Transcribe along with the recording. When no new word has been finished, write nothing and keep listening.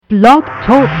Blog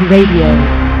Talk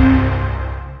Radio.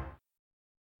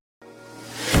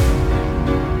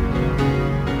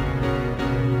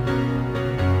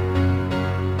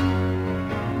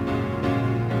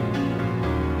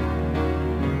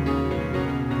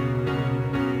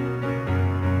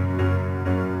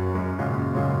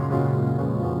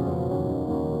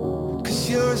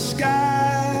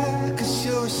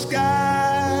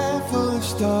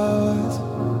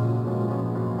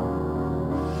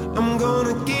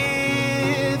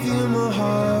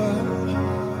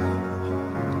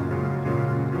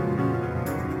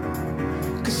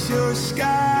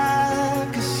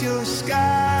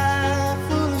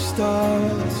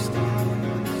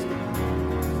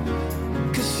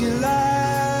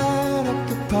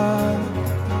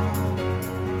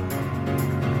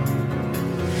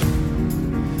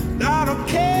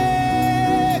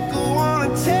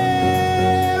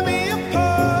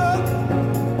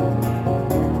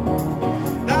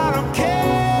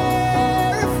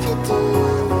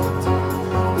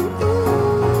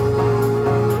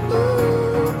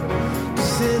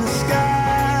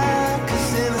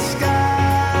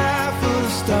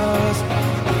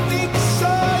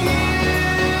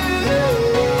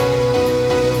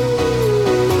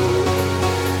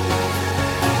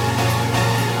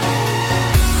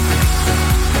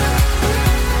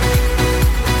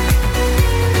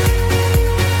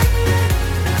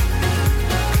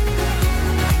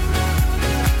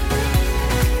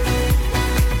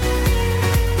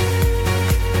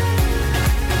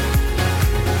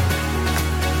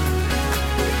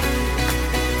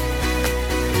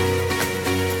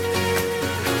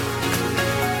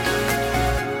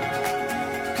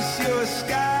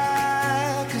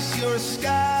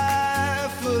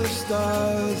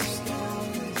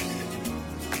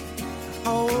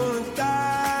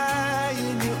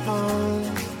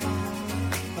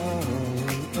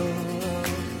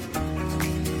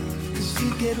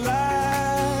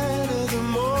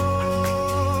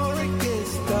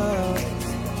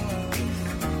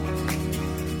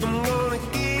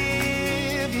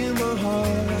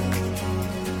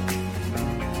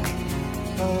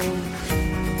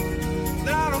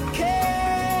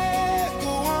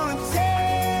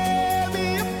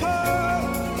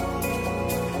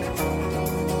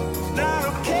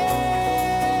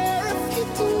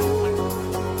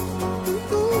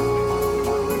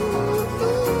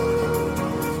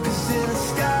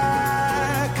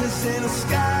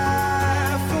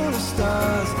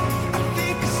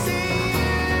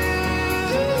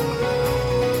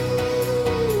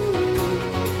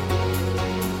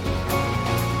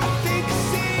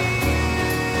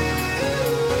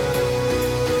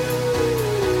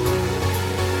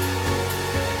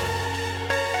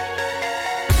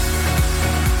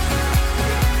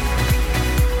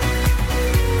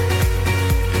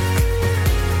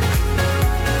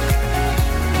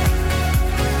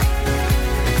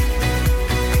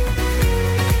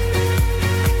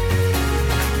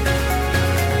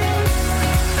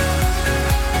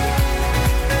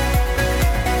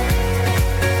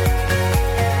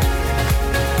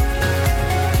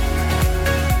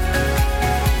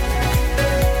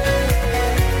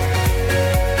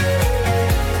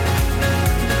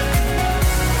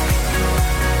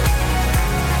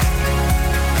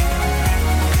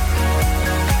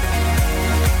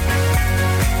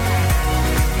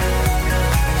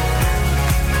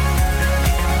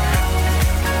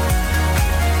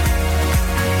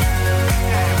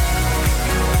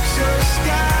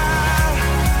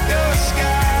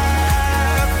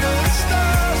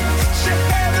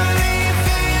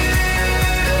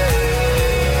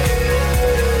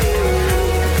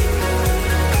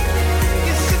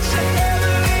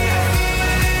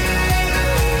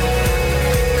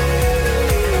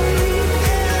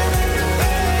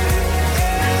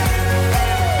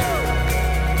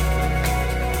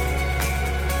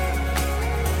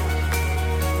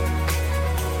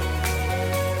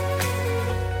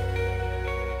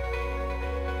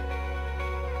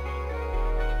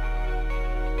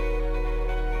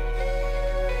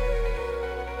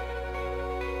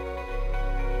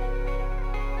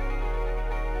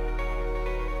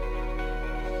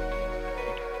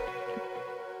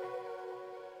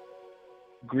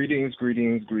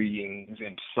 Greetings,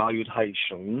 and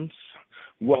salutations.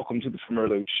 Welcome to the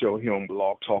Merlot Show here on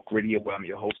Blog Talk Radio, where I'm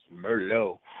your host,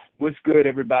 Merlot. What's good,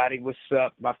 everybody? What's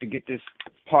up? About to get this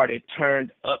party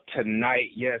turned up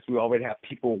tonight. Yes, we already have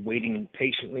people waiting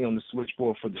patiently on the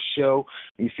switchboard for the show.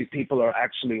 You see people are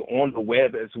actually on the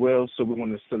web as well, so we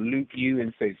want to salute you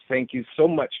and say thank you so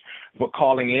much for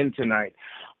calling in tonight.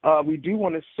 We do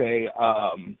want to say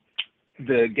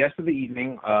The guest of the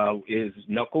evening is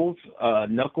Knuckles.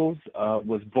 Knuckles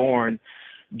was born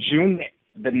June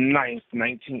the 9th,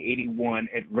 1981,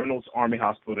 at Reynolds Army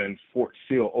Hospital in Fort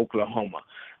Sill, Oklahoma.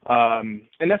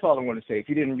 And that's all I want to say. If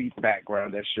you didn't read the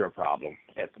background, that's your problem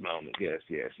at the moment. Yes.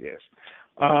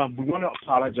 We want to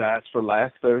apologize for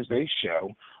last Thursday's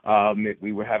show.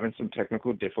 We were having some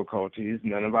technical difficulties,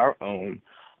 none of our own.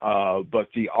 But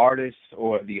the artist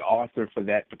or the author for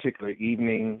that particular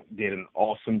evening did an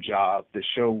awesome job. The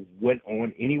show went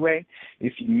on anyway.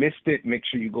 If you missed it, make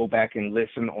sure you go back and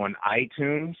listen on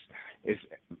iTunes. It's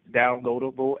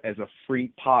downloadable as a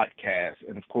free podcast.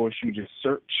 And, of course, you just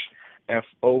search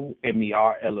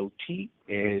FOMERLOT,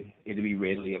 and it'll be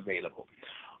readily available.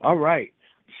 All right.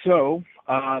 So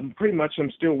pretty much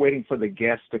I'm still waiting for the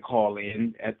guests to call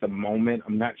in at the moment.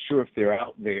 I'm not sure if they're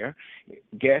out there.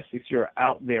 Guests, if you're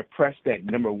out there, press that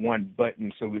number 1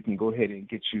 button so we can go ahead and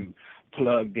get you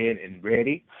plugged in and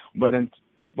ready. But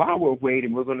while we're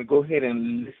waiting, we're going to go ahead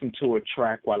and listen to a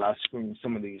track while I screen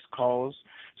some of these calls.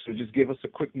 So just give us a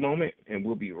quick moment, and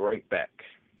we'll be right back.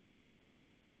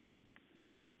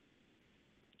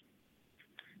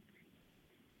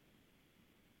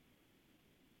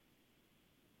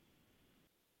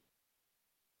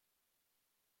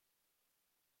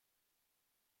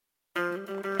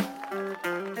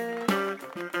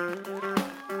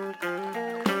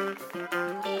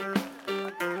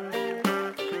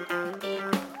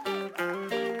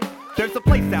 There's a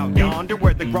place out yonder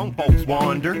where the grown folks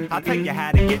wander. I'll tell you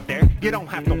how to get there, you don't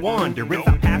have to wander. It's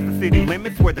out past the city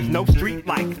limits where there's no street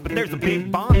lights, but there's a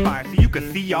big bonfire so you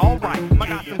can see all right. Might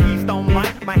got some Keystone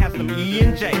Light, might have some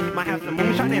E&J, might have some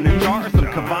moonshine in a jar or some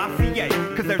Cavassier.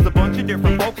 Cause there's a bunch of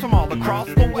different folks from all across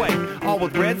the way, all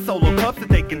with red solo cups that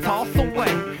they can toss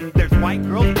away. There's white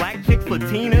girls, black chicks,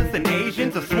 Latinas, and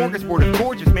Asians. A smorgasbord of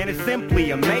gorgeous, man, it's simply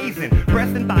amazing.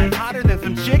 Breast and thighs hotter than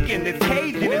some chicken that's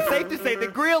Cajun. It's safe to say the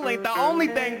grill ain't the only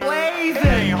thing blazing. It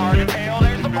ain't hard to tell,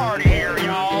 there's a party here,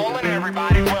 y'all, and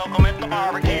everybody's welcome at the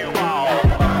barbecue ball. At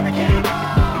the barbecue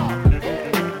ball.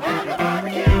 At the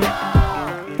barbecue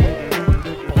ball.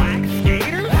 Black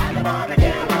skaters. At the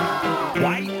barbecue ball.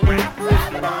 White rappers.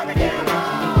 At the barbecue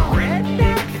ball.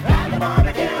 Rednecks. At the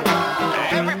barbecue ball.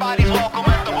 Everybody's welcome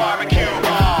at the barbecue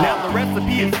ball. Now the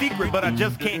recipe is secret, but I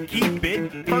just can't keep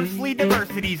it. Firstly,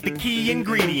 diversity's the key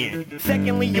ingredient.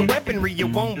 Secondly, your weaponry, you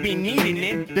won't be needing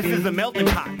it. This is a melting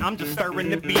pot, I'm just stirring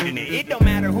the beat in it. It don't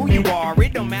matter who you are,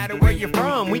 it don't matter where you're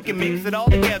from. We can mix it all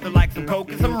together like some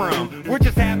coke and some rum. We're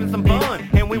just having some fun,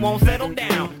 and we won't settle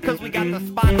down. Cause we got the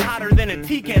spot hotter than a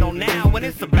tea kettle now. And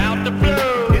it's about to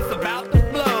blow, it's about to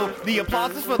blow. The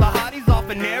applause is for the hotties off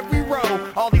in every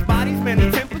row. All these bodies, man,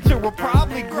 the temperature will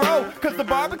probably grow. Cause the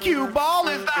barbecue ball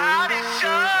is the hottest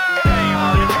show. It ain't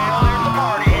hard to tell, there's a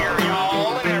party here,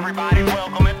 y'all, and everybody's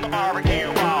welcome at the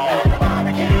barbecue ball. At the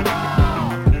barbecue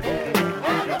ball.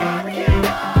 At the barbecue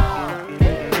ball.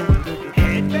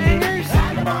 Headbangers.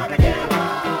 At the barbecue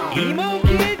ball. Emo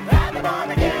kids. At the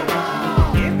barbecue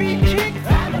ball. Hippie chicks.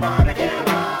 At the barbecue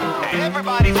ball.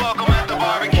 Everybody's welcome at the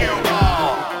barbecue ball.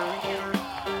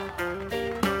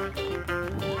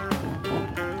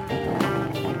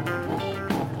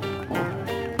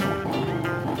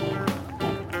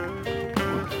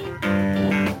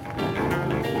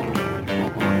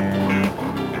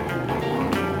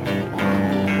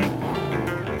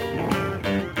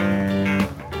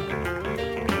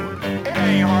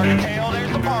 It ain't hard to tell,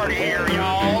 there's a party here,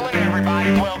 y'all, and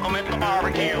everybody's welcome at the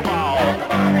barbecue ball. At the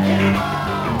barbecue ball.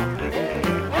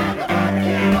 At the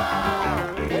barbecue ball.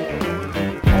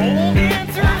 Pole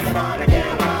dancers. At the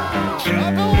barbecue ball.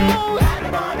 Juggalos. At the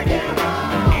barbecue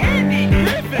ball. Andy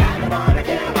Griffith. At the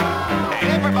barbecue ball.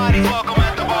 Everybody's welcome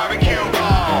at the barbecue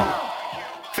ball.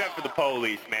 Except for the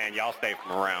police, man, y'all stay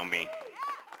from around me.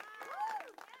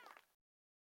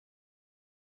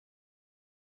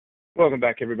 Welcome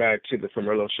back, everybody, to the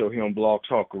Fumerlo Show here on Blog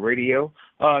Talk Radio.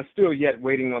 Still yet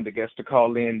waiting on the guest to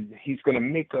call in. He's going to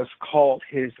make us call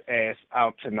his ass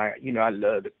out tonight. You know, I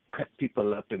love to cut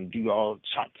people up and do all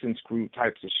chops and screw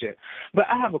types of shit. But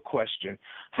I have a question.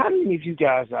 How many of you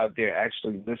guys out there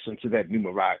actually listen to that new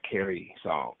Mariah Carey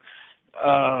song?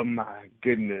 Oh, my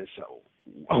goodness.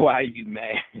 Why are you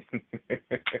mad?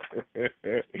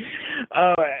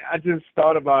 I just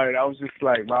thought about it. I was just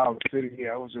like, while I was sitting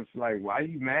here, I was just like, why are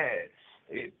you mad?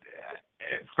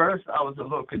 At first, I was a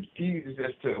little confused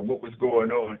as to what was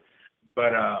going on.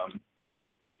 But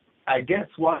I guess,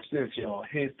 watch this, y'all.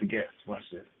 Here's the guess. Watch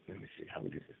this. Let me see how we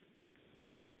do this.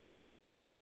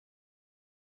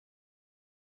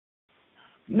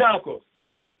 Knuckles.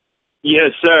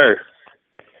 Yes, sir.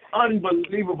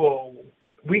 Unbelievable.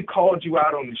 we called you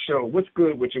out on the show. What's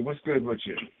good with you? What's good with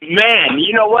you? Man,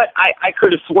 you know what? I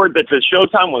could have sworn that the show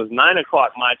time was 9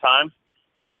 o'clock my time.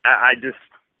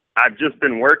 I've just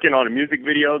been working on a music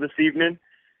video this evening,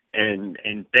 and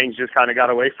things just kind of got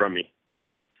away from me.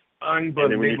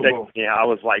 Unbelievable. I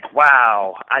was like,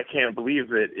 wow, I can't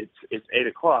believe it. It's 8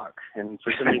 o'clock, and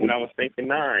for some reason I was thinking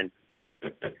 9.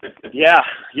 Yeah.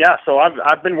 So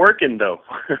I've been working though.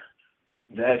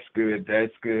 That's good.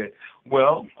 That's good.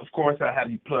 Well, of course, I have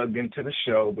you plugged into the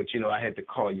show, but I had to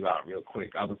call you out real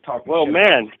quick. I was talking. Well,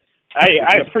 man,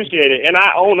 I appreciate it, and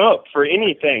I own up for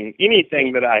anything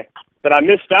that I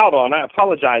missed out on. I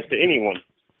apologize to anyone.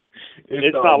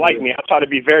 It's not like me. I try to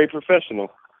be very professional.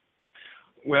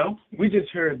 Well, we just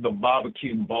heard the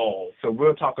barbecue ball, so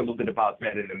we'll talk a little bit about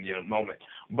that in a moment.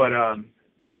 But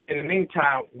in the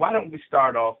meantime, why don't we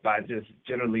start off by just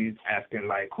generally asking,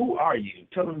 like, who are you?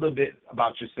 Tell a little bit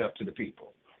about yourself to the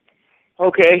people.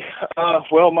 Okay.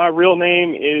 Well, my real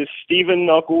name is Stephen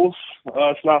Knuckles.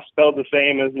 It's not spelled the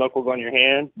same as knuckles on your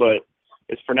hand, but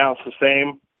it's pronounced the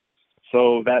same.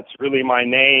 So that's really my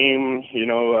name.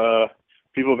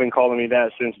 People have been calling me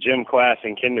that since gym class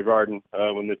in kindergarten,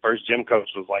 when the first gym coach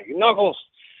was like, Knuckles,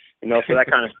 so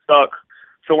that kind of stuck.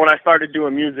 So when I started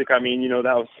doing music, that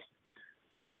was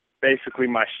basically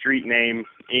my street name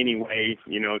anyway,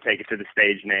 take it to the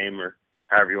stage name or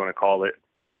however you want to call it.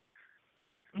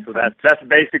 Okay. So that's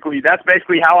basically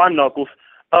how I'm Knuckles.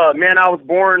 Man, I was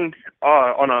born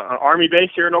on an Army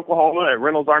base here in Oklahoma at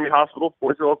Reynolds Army Hospital,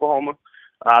 Fort Sill, Oklahoma.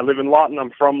 I live in Lawton.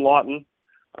 I'm from Lawton.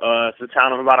 It's a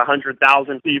town of about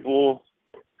 100,000 people.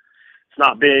 It's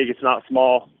not big. It's not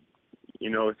small.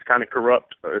 It's kind of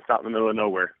corrupt. It's out in the middle of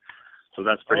nowhere. So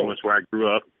that's pretty much where I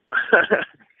grew up.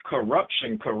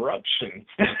 Corruption.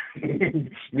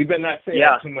 We better not say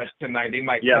that too much tonight. They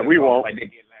might. Yeah, we won't. Like they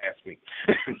did last week.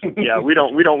 Yeah, we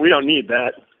don't need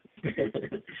that.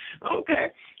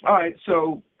 Okay. All right.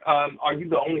 So, are you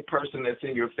the only person that's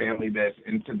in your family that's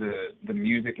into the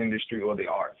music industry or the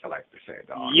arts? I like to say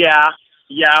the arts. Yeah.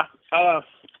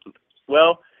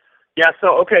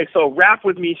 So rap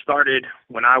with me started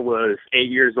when I was 8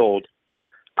 years old.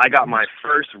 I got my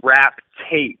first rap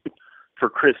tape for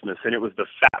Christmas, and it was the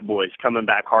Fat Boys, Coming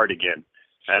Back Hard Again.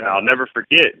 And I'll never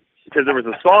forget, because there was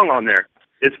a song on there.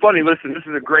 It's funny, listen, this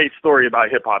is a great story about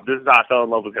hip-hop. This is how I fell in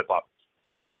love with hip-hop.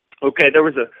 Okay, there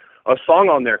was a song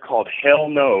on there called Hell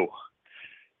No,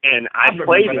 and I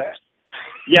played it.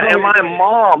 Yeah, and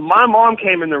my mom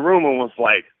came in the room and was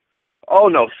like, oh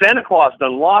no, Santa Claus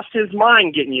done lost his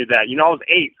mind getting you that. I was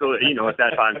 8, so, at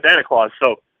that time, Santa Claus.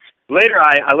 So later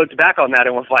I looked back on that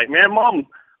and was like, man,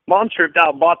 Mom tripped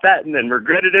out and bought that and then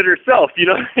regretted it herself, you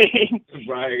know what I mean?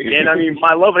 Right. And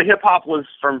my love of hip hop was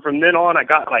from then on. I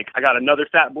got another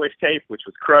Fat Boys tape, which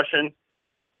was Crushin'.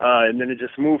 And then it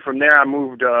just moved from there. I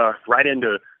moved right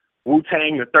into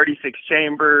Wu-Tang, the 36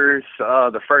 Chambers,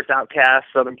 the first Outkast,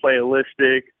 Southern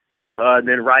Playalistic, and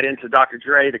then right into Dr.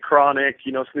 Dre, The Chronic,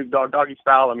 Snoop Dogg, Doggy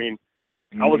Style.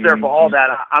 I was there for all that.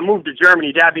 I moved to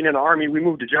Germany. Dad being in the Army, we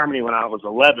moved to Germany when I was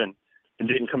 11 and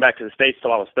didn't come back to the States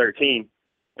till I was 13.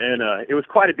 And it was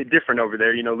quite a bit different over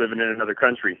there, living in another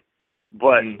country.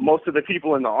 But most of the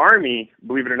people in the Army,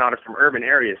 believe it or not, are from urban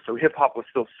areas. So hip-hop was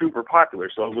still super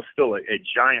popular. So it was still a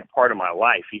giant part of my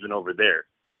life, even over there.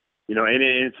 And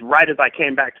it's right as I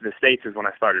came back to the States is when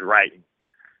I started writing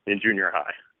in junior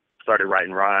high. Started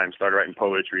writing rhymes, started writing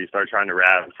poetry, started trying to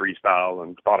rap and freestyle,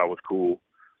 and thought I was cool.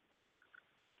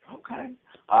 Okay.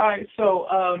 All right. So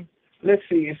let's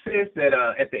see. It says that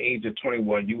at the age of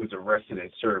 21, you was arrested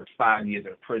and served 5 years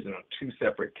in prison on 2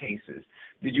 separate cases.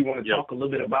 Did you want to talk a little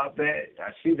bit about that?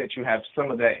 I see that you have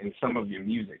some of that in some of your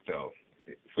music, though.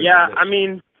 Yeah,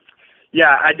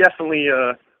 I definitely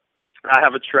I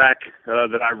have a track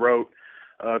that I wrote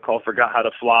called Forgot How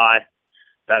to Fly.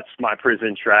 That's my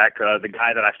prison track. The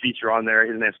guy that I feature on there,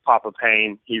 his name's Papa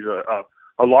Payne. He's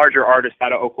a larger artist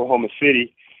out of Oklahoma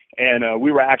City. And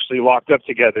we were actually locked up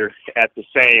together at the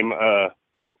same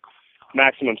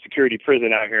maximum security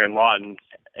prison out here in Lawton.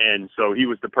 And so he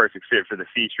was the perfect fit for the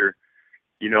feature,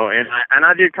 and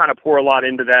I did kind of pour a lot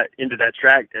into that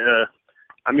track.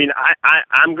 I'm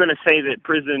going to say that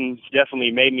prison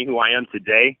definitely made me who I am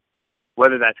today,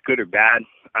 whether that's good or bad.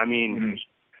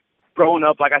 Growing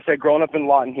up in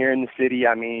Lawton here in the city,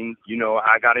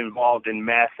 I got involved in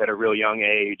meth at a real young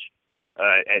age.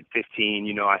 At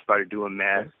 15, I started doing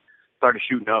meth. Started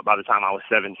shooting up by the time I was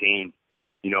 17.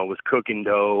 Was cooking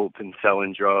dope and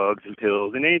selling drugs and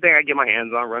pills and anything I get my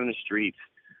hands on, running the streets,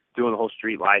 doing the whole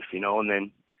street life, and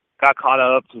then got caught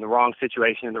up in the wrong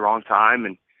situation at the wrong time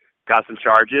and got some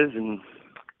charges, and,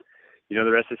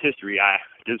 the rest is history. I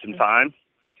did some time.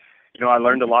 I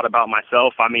learned a lot about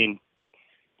myself.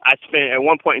 I spent, at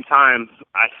one point in time,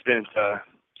 I spent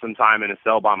some time in a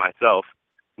cell by myself,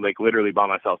 like literally by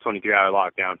myself, 23-hour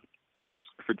lockdown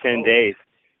for 10 days.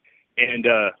 And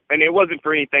it wasn't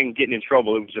for anything getting in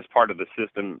trouble. It was just part of the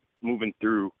system moving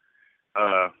through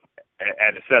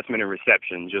at assessment and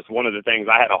reception. Just one of the things,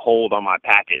 I had a hold on my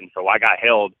packet, and so I got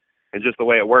held. And just the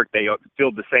way it worked, they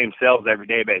filled the same cells every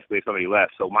day, basically, if somebody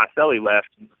left. So my cellie left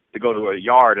to go to a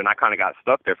yard, and I kind of got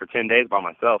stuck there for 10 days by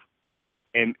myself.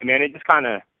 And, man, it just kind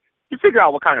of, you figure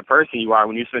out what kind of person you are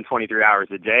when you spend 23 hours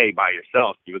a day by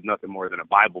yourself. You with nothing more than a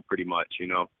Bible, pretty much, you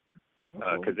know.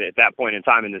 Because at that point in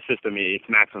time in the system, it's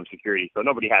maximum security. So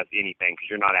nobody has anything because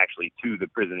you're not actually to the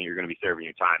prison that you're going to be serving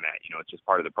your time at. You know, it's just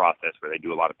part of the process where they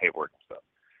do a lot of paperwork and stuff.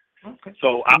 Okay.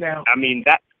 So, I mean,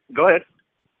 that, go ahead.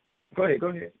 Go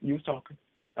ahead. You was talking.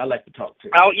 I like to talk too.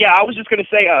 Oh, yeah, I was just going to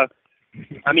say,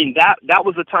 I mean, that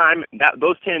was a time, that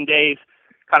those 10 days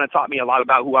kind of taught me a lot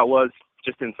about who I was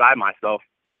just inside myself.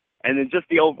 And then just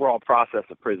the overall process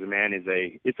of prison, man,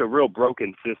 it's a real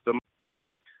broken system.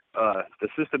 The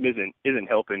system isn't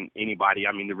helping anybody.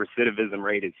 I mean, the recidivism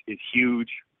rate is huge.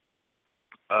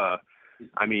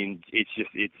 I mean, it's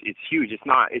huge. It's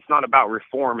not about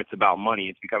reform. It's about money.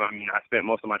 It's because, I mean, I spent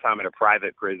most of my time at a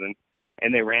private prison,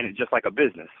 and they ran it just like a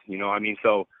business. You know, I mean,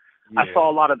 so yeah. I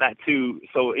saw a lot of that too.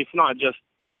 So it's not just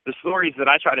the stories that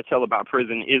I try to tell about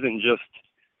prison isn't just,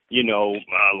 you know,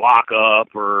 lock up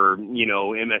or, you know,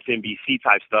 MSNBC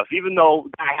type stuff, even though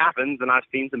that happens and I've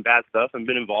seen some bad stuff and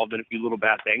been involved in a few little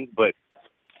bad things, but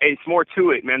it's more to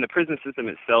it, man. The prison system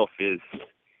itself is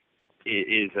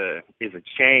a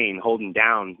chain holding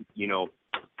down, you know,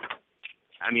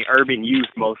 I mean, urban youth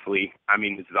mostly. I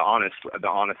mean, it's the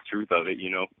honest truth of it,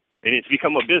 you know, and it's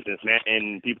become a business, man,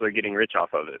 and people are getting rich off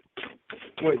of it.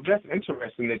 Well, that's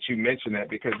interesting that you mentioned that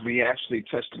because we actually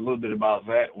touched a little bit about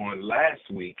that on last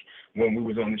week when we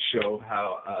was on the show,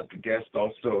 how the guest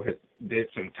also did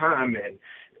some time. And,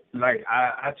 like,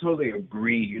 I totally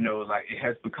agree, you know, like it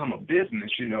has become a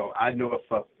business. You know, I know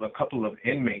of a couple of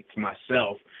inmates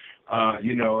myself,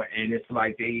 you know, and it's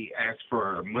like they ask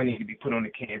for money to be put on the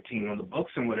canteen, on the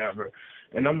books and whatever.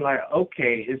 And I'm like,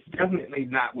 okay, it's definitely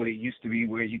not what it used to be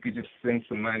where you could just send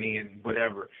some money and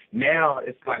whatever. Now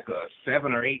it's like a $7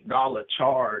 or $8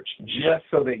 charge just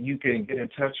so that you can get in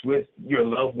touch with your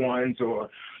loved ones or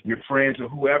your friends or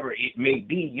whoever it may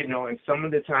be, you know, and some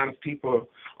of the times people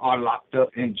are locked up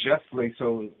unjustly.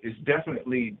 So it's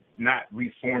definitely not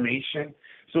reformation,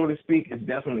 so to speak. It's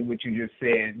definitely what you just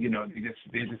said, you know,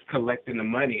 they're just collecting the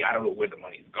money. I don't know where the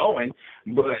money's going,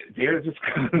 but they're just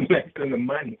collecting the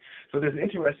money. So it's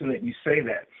interesting that you say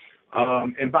that.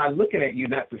 And by looking at you,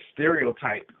 not to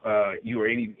stereotype you or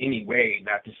any way,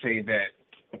 not to say that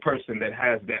a person that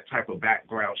has that type of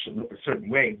background should look a certain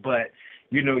way, but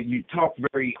you know, you talk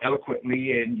very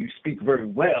eloquently and you speak very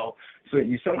well. So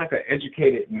you sound like an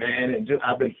educated man, and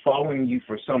I've been following you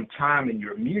for some time in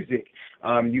your music.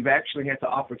 You've actually had the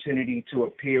opportunity to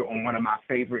appear on one of my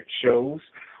favorite shows,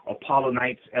 Apollo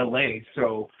Nights LA.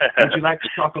 So would you like to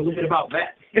talk a little bit about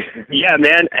that? Yeah,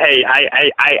 man. Hey,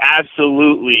 I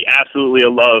absolutely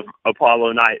love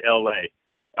Apollo Night LA.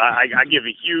 I give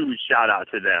a huge shout out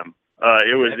to them.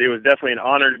 It was definitely an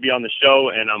honor to be on the show,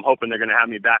 and I'm hoping they're going to have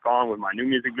me back on with my new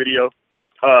music video.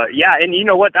 Yeah, and you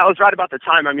know what? That was right about the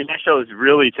time. I mean, that show is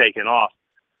really taken off,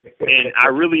 and I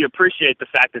really appreciate the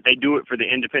fact that they do it for the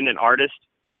independent artist,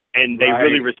 and they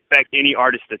really respect any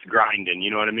artist that's grinding.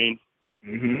 You know what I mean?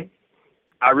 Mm-hmm.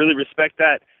 I really respect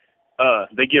that.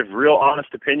 They give real honest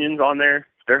opinions on there.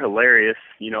 They're hilarious,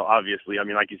 you know, obviously. I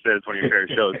mean, like you said, it's one of your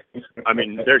favorite shows. I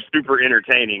mean, they're super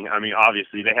entertaining. I mean,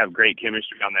 obviously, they have great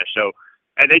chemistry on that show.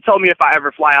 And they told me if I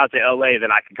ever fly out to L.A.,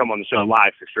 then I could come on the show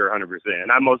live for sure, 100%.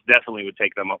 And I most definitely would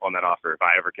take them up on that offer if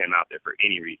I ever came out there for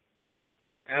any reason.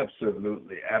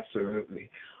 Absolutely.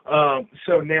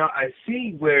 So now I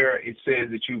see where it says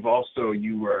that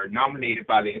you were nominated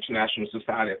by the International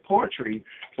Society of Poetry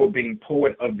for being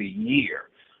Poet of the Year.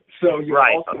 So you're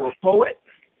also a poet?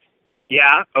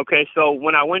 Yeah. Okay. So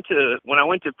when I went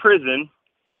to prison,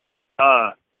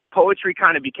 poetry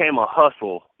kind of became a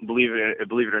hustle. Believe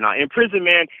it or not. In prison,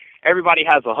 man, everybody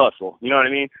has a hustle. You know what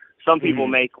I mean? Some people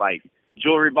make like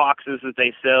jewelry boxes that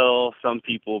they sell. Some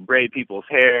people braid people's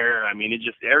hair. I mean,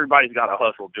 everybody's got a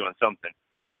hustle doing something.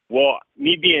 Well,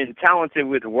 me being talented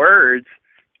with words,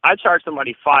 I charged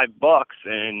somebody $5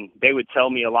 and they would tell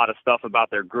me a lot of stuff about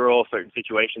their girl, certain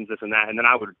situations, this and that, and then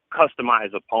I would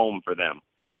customize a poem for them.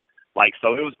 Like,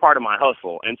 so it was part of my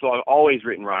hustle. And so I've always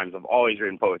written rhymes. I've always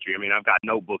written poetry. I mean, I've got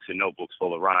notebooks and notebooks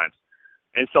full of rhymes.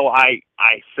 And so I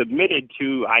submitted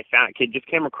to, just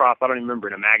came across, I don't even remember,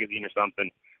 in a magazine or something,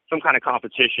 some kind of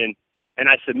competition. and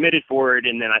I submitted for it,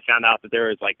 and then I found out that there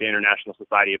was like the International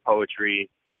Society of Poetry,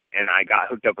 and I got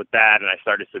hooked up with that, and I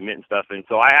started submitting stuff. And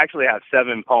so I actually have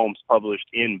 7 poems published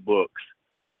in books,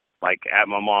 like at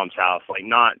my mom's house, like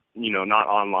not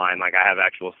online. Like I have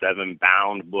actual 7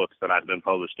 bound books that I've been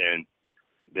published in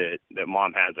that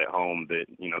mom has at home that,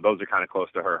 those are kind of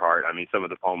close to her heart. I mean, some of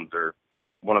the poems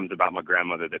one of them's about my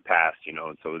grandmother that passed, and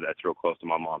so that's real close to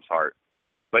my mom's heart.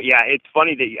 But yeah, it's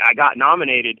funny that I got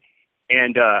nominated,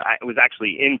 and I was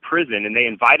actually in prison, and they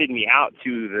invited me out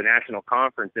to the national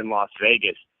conference in Las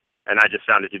Vegas. And I just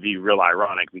found it to be real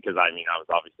ironic because, I was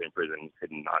obviously in prison and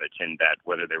could not attend that,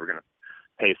 whether they were going to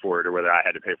pay for it or whether I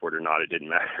had to pay for it or not. It didn't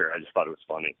matter. I just thought it was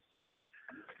funny.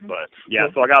 But, yeah,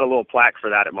 so I got a little plaque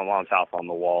for that at my mom's house on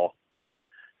the wall.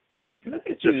 Look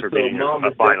at you. For So being mom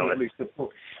a finalist.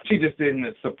 She just didn't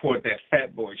support that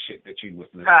fat boy shit that you was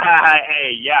listening to.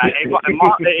 Hey, yeah.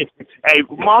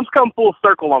 Mom's come full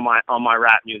circle on my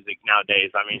rap music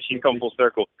nowadays. I mean, she's come full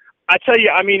circle. I tell you,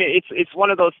 it's one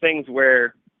of those things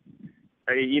where,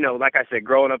 like I said,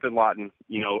 growing up in Lawton,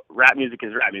 rap music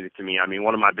is rap music to me. I mean,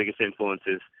 one of my biggest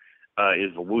influences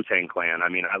is the Wu-Tang Clan. I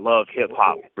mean, I love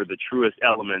hip-hop for the truest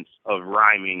elements of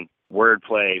rhyming,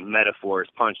 wordplay, metaphors,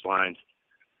 punchlines.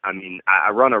 I mean,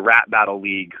 I run a rap battle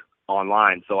league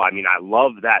online, so, I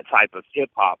love that type of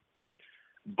hip-hop.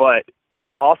 But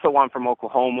also I'm from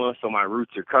Oklahoma, so my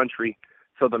roots are country.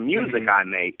 So the music I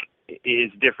make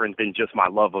is different than just my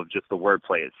love of just the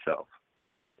wordplay itself.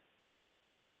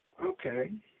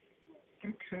 Okay.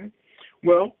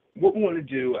 Well, what we want to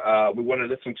do, we want to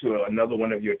listen to another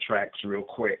one of your tracks real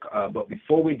quick. But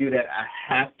before we do that, I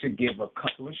have to give a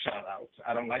couple of shout-outs.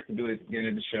 I don't like to do it at the beginning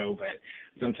of the show, but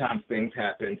sometimes things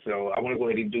happen. So I want to go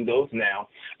ahead and do those now.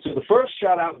 So the first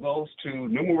shout-out goes to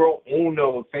Numero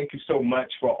Uno. Thank you so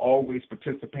much for always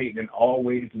participating and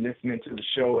always listening to the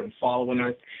show and following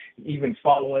us. Even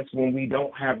follow us when we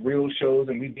don't have real shows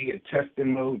and we be in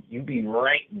testing mode. You be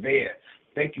right there.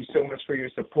 Thank you so much for your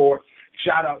support.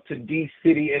 Shout out to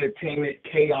D-City Entertainment,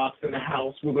 Chaos in the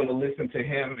House. We're going to listen to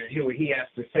him and hear what he has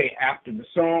to say after the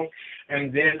song.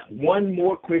 And then one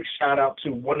more quick shout out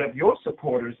to one of your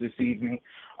supporters this evening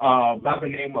by the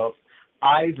name of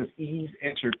Eyes of Ease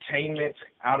Entertainment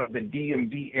out of the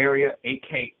DMV area,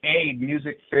 a.k.a.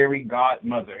 Music Fairy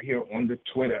Godmother here on the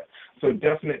Twitter. So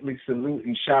definitely salute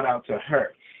and shout out to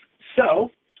her.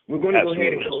 So we're going to go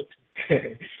ahead and go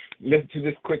listen to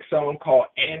this quick song called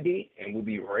Andy, and we'll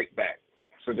be right back.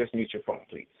 So just mute your phone,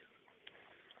 please.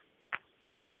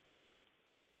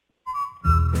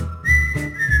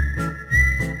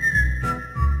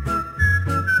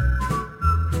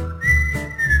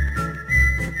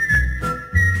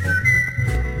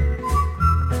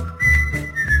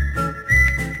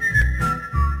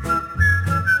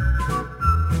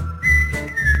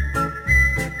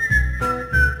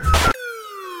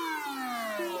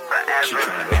 She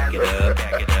tryna back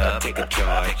it up, take a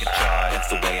charge. That's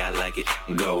the way I like it.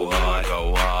 Go hard,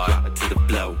 drop it to the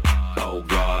flow. Oh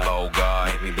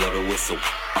God, make me blow the whistle.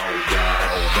 Oh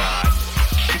God,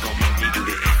 she gon' make me do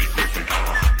the Eddie Griffin.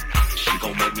 She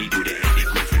gon' make me do the Eddie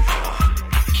Griffin.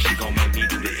 She gon' make me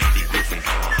do the Eddie Griffin.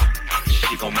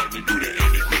 She gon' make me do the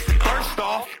Eddie Griffin. First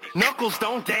off, Knuckles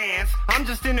don't dance. I'm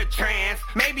just in a trance.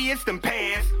 Maybe it's them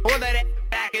pants or that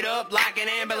back it up like an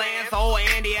ambulance. Oh,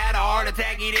 Andy had a heart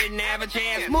attack, he didn't have a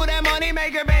chance. Move that money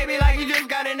maker, baby, like you just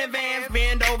got in advance.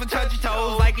 Bend over, touch your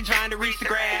toes like you're trying to reach the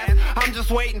grass. I'm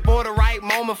just waiting for the right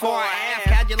moment before I ask.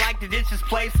 How'd you like to ditch this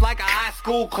place like a high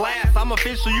school class? I'm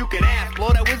official, you can ask.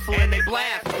 Blow that whistle and they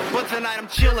blast. But tonight I'm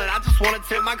chilling, I just wanna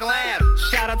tip my glass.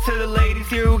 Shout out to the ladies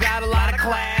here who got a lot of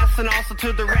class, and also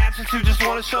to the ratchets who just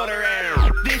wanna show their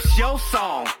ass. This your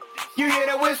song. You hear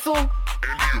that whistle?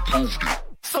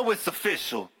 So it's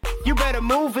official. You better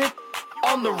move it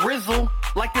on the rizzle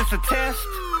like it's a test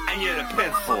and you're the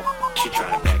pencil. She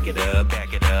tryna back it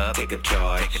up, take a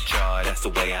charge. That's the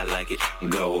way I like it.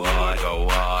 Go hard,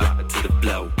 drop it to the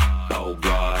flow. Oh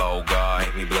God,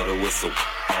 make me blow the whistle.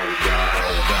 Oh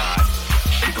God,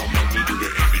 she gon' make me do the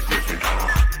Eddie Griffin.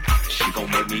 She gon'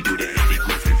 make me do the Eddie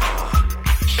Griffin.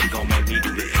 She gon' make me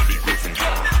do the Eddie Griffin.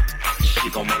 She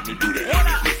gon' make me do the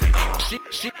Eddie Griffin.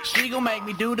 She gon' make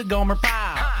me do the Gomer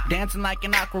Pyle. Dancing like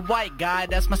an awkward white guy,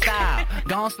 that's my style.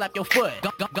 Gon' slap your foot,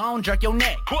 gon' jerk your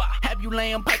neck. Have you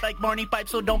laying pipe like Barney Pipe,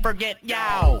 so don't forget,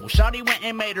 yow. Shawty went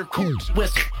and made her cool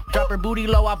whistle. Drop her booty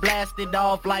low, I blasted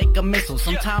off like a missile.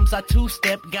 Sometimes I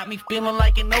two-step, got me feeling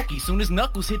like an Okie. Soon as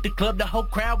Knuckles hit the club, the whole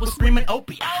crowd was screaming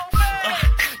Opie.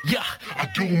 Yeah, I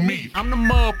do me. I'm the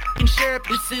motherfucking sheriff,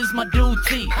 this is my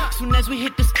duty. Soon as we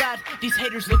hit the spot, these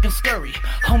haters looking scurry.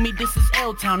 Homie, this is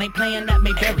L-Town, ain't playing that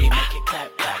Mayberry. Make it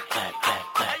clap, clap, clap,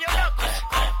 clap, clap, clap, clap,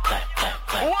 clap, clap, clap,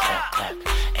 clap, clap. clap.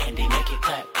 Andy, make it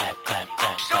clap, clap, clap,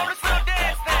 clap, clap, clap,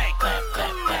 clap, clap,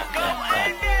 clap, clap, clap,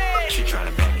 clap. She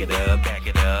tryna back it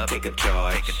up, take a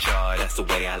charge, that's the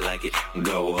way I like it.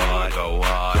 Go hard,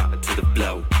 drop it to the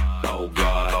flow. Oh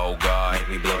God, make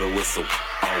me blow the whistle.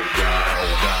 Oh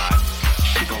God,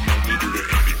 she gon' make me do the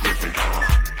Eddie Griffin.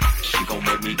 She gon'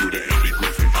 make me do the Eddie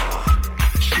Griffin.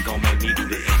 She gon' make me do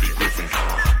the Eddie Griffin.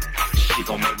 She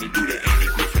gon' make me do the Eddie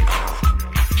Griffin.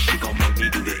 She gon' make me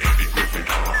do the Eddie Griffin.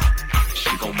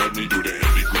 She gon' make me do the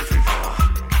Eddie Griffin.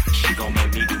 She gon'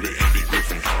 make me do the Eddie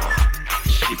Griffin.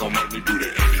 She gon' make me do the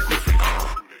Eddie Griffin.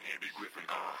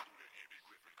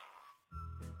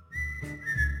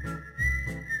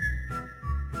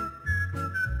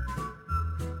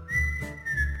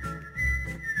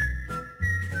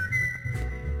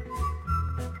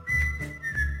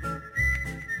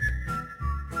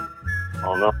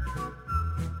 Oh no.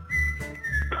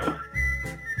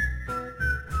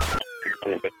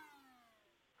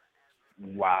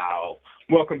 Wow.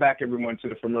 Welcome back, everyone, to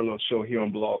the Familylo Show here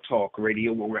on Blog Talk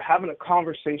Radio, where we're having a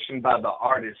conversation by the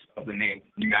artist of the name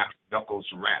Knuckles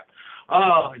Rap.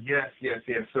 Oh, yes.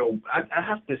 So I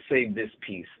have to say this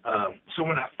piece. So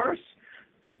when I first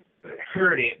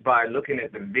heard it by looking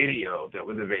at the video that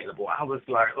was available, I was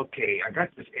like, okay, I got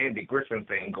this Andy Griffin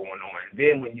thing going on. And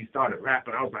then when you started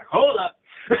rapping, I was like, hold up.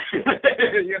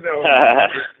 You know,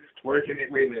 working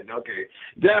it. Wait a minute. Okay.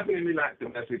 Definitely not the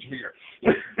message here.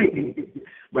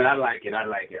 But I like it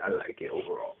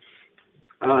overall.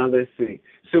 Let's see.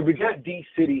 So we got D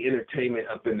City Entertainment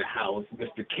up in the house,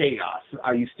 Mr. Chaos.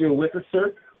 Are you still with us,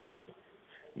 sir?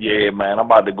 Yeah, man. I'm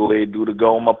about to go ahead and do the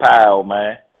go on my pile,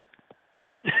 man.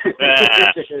 Hey,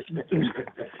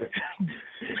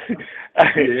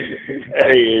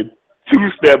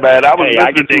 two-step, man. I was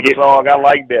listening to the song. I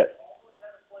like that.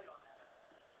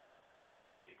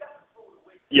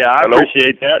 Yeah, I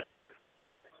appreciate that.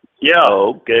 Yeah.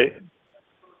 Oh, okay.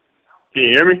 Can you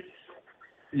hear me?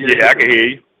 Yeah, I can hear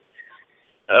you.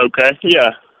 Okay. Yeah.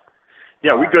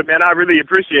 Yeah, we good, man. I really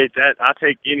appreciate that. I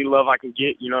take any love I can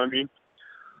get, you know what I mean?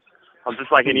 I'm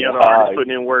just like any other artist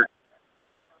putting in work.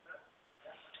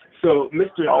 So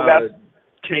Mr.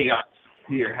 Chaos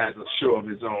here has a show of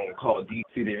his own called D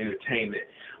City Entertainment,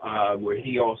 where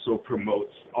he also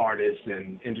promotes artists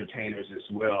and entertainers as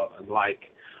well alike.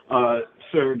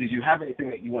 Sir, did you have anything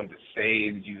that you wanted to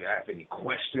say? Did you have any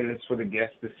questions for the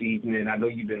guest this evening? I know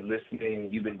you've been listening,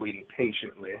 you've been waiting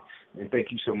patiently, and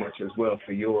thank you so much as well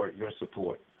for your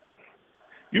support.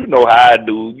 You know how I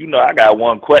do. You know I got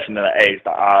one question that I asked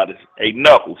the artist. Hey,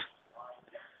 Knuckles.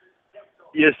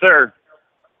 Yes, sir.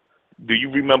 Do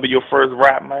you remember your first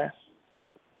rap, man?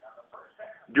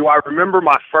 Do I remember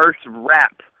my first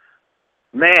rap?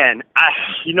 Man,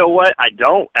 you know what? I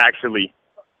don't actually.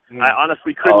 I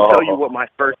honestly couldn't tell you what my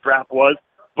first rap was,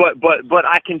 but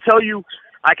I can tell you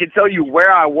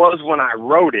where I was when I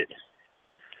wrote it.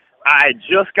 I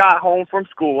just got home from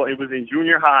school. It was in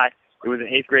junior high. It was in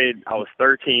 8th grade. I was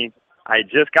 13. I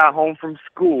just got home from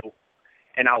school,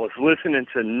 and I was listening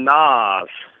to Nas.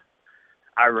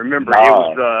 I remember it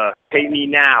was Pay Me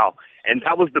Now, and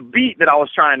that was the beat that I was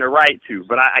trying to write to,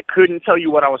 but I couldn't tell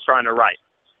you what I was trying to write.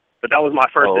 But that was my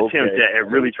first attempt at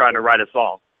really trying to write a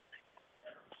song.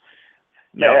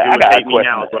 Now, I got Pay Me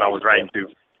Now is what I was writing to.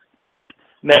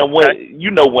 Now,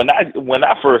 when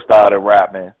I first started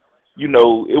rapping, you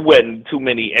know, it wasn't too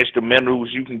many instrumentals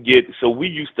you can get, so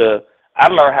I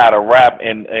learned how to rap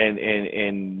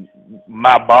and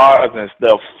my bars and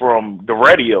stuff from the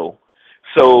radio.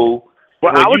 So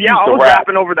I was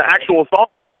rapping over the actual song.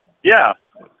 Yeah.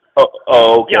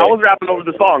 Okay. Yeah, I was rapping over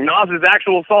the song. Nas's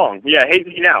actual song. Yeah, Hate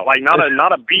Me Now. Like not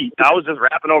a beat. I was just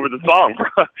rapping over the song,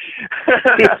 bro.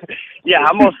 Yeah,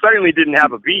 I most certainly didn't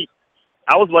have a beat.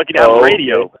 I was lucky to have a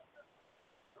radio. Okay.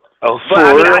 Oh,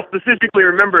 but I specifically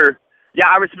remember. Yeah,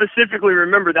 I specifically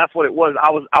remember that's what it was.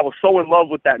 I was so in love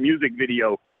with that music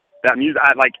video. That music,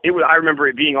 I remember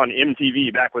it being on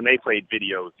MTV back when they played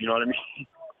videos. You know what I mean?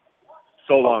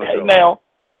 So long ago. Now,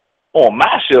 on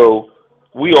my show,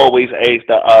 we always ask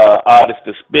the artists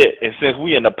to spit, and since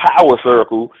we in the power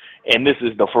circle, and this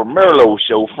is the Familylo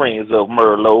Show, Friends of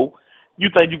Merlot, you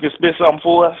think you can spit something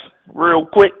for us real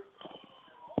quick?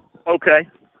 Okay.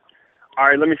 All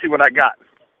right, let me see what I got.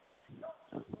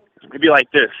 It'd be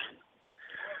like this.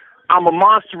 I'm a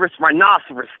monstrous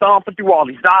rhinoceros, stomping through all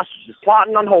these ostriches,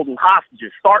 plotting on holding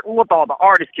hostages, starting with all the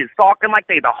artist kids, talking like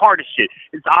they the hardest shit.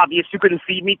 It's obvious you couldn't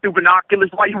see me through binoculars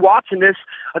while you watching this.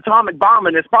 Atomic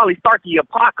bombing is probably start the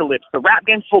apocalypse. The rap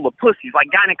game's full of pussies like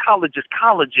gynecologist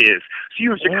college is. So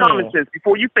use your common sense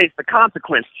before you face the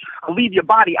consequence. I'll leave your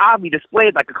body oddly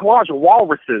displayed like a collage of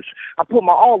walruses. I put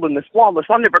my all in this flawless.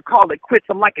 I'll never call it quits.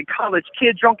 I'm like a college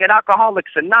kid drunk at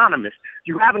Alcoholics Anonymous.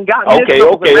 You haven't gotten this. Okay.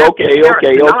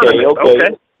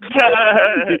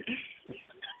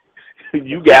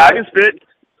 You got it. Spit.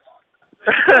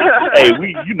 Hey,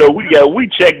 we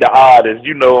check the artists.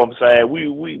 You know what I'm saying?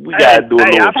 We gotta do a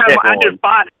little check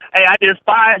on. I did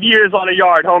 5 years on a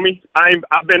yard, homie.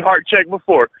 I've been heart checked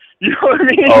before. You know what I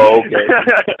mean? Oh, okay.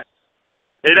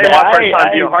 It ain't my first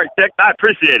time being heart checked. I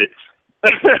appreciate it.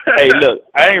 Hey, look,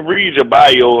 I ain't read your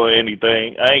bio or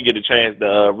anything. I ain't get a chance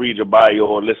to read your bio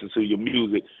or listen to your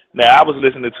music. Now, I was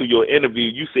listening to your interview.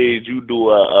 You said you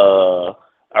do a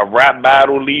rap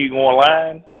battle league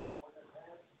online.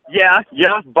 Yeah,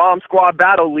 Bomb Squad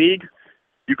Battle League.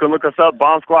 You can look us up,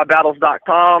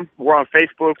 bombsquadbattles.com. We're on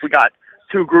Facebook. We got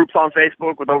 2 groups on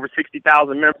Facebook with over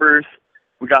 60,000 members.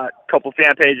 We got a couple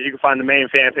fan pages. You can find the main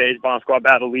fan page, Bomb Squad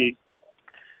Battle League.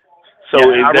 So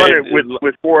yeah, I run it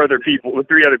with 3 other people.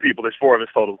 There's 4 of us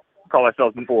total. We call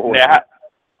ourselves the 4 Horsemen.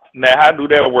 Now, how do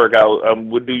that work out?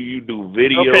 What do you do?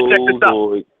 Videos? Okay, check this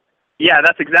out. Yeah,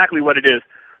 that's exactly what it is.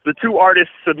 The 2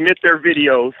 artists submit their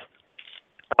videos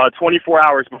 24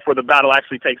 hours before the battle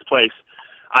actually takes place.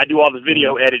 I do all the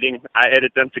video editing. I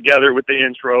edit them together with the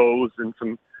intros and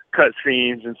some cut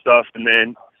scenes and stuff, and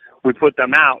then we put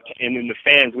them out. And then the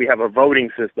fans, we have a voting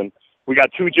system. We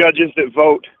got 2 judges that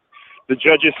vote. The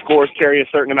judges' scores carry a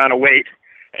certain amount of weight,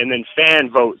 and then fan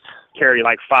votes carry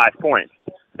like 5 points.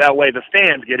 That way, the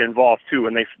fans get involved too,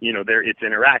 and it's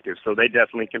interactive, so they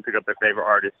definitely can pick up their favorite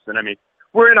artists. And I mean,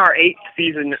 we're in our 8th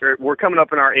season. We're coming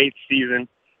up in our 8th season.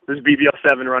 There's BBL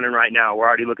 7 running right now. We're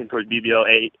already looking towards BBL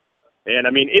 8, and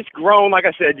I mean, it's grown. Like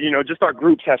I said, just our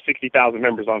groups have 60,000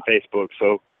 members on Facebook.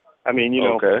 So, I mean,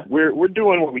 we're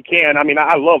doing what we can. I mean,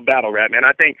 I love battle rap, man.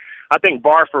 I think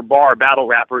bar for bar, battle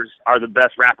rappers are the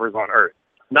best rappers on earth.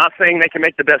 Not saying they can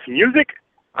make the best music.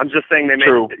 I'm just saying they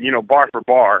make, bar for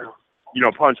bar,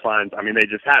 punchlines. I mean, they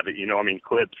just have it, I mean,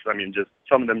 clips. I mean, just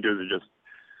some of them dudes are just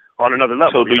on another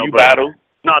level. So do you battle?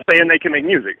 Not saying they can make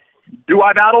music. Do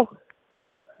I battle?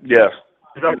 Yes.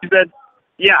 Is that what you said?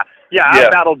 Yeah. I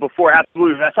battled before,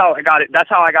 absolutely. That's how I got it. That's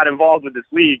how I got involved with this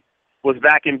league, was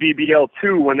back in BBL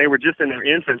 2 when they were just in their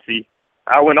infancy.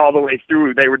 I went all the way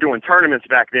through. They were doing tournaments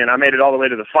back then. I made it all the way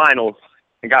to the finals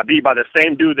and got beat by the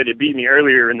same dude that had beat me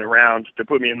earlier in the round to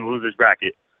put me in the losers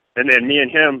bracket. And then me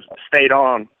and him stayed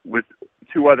on with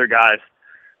 2 other guys.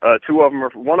 2 of them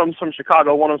one of them's from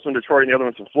Chicago, one of them's from Detroit, and the other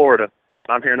one's from Florida.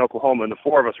 I'm here in Oklahoma, and the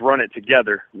 4 of us run it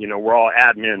together. We're all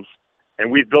admins,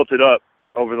 and we've built it up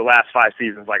over the last 5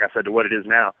 seasons, like I said, to what it is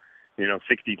now.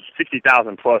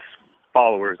 60,000 plus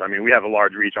followers. I mean, we have a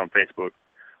large reach on Facebook.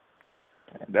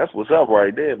 That's what's up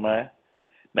right there, man.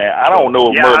 Now, I don't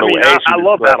know if Merlo asked you I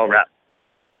love battle rap.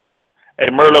 Hey,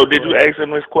 Merlo, did you ask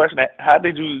him this question? How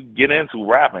did you get into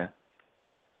rapping?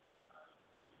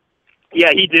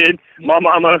 Yeah, he did. My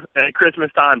mama at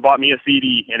Christmas time bought me a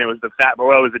CD, and it was it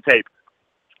was a tape.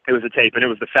 It was a tape, and it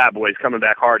was the Fat Boys Coming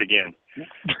Back Hard Again.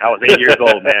 I was 8 years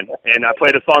old, man, and I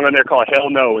played a song on there called Hell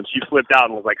No, and she flipped out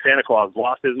and was like, Santa Claus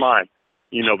lost his mind.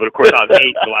 But of course I was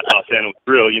 8, so I thought Santa was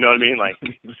real, you know what I mean?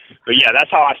 But yeah,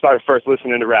 that's how I started first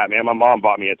listening to rap, man. My mom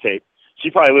bought me a tape.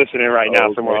 She's probably listening right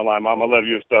now somewhere online. Mom, I love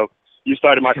you, so you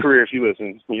started my career if you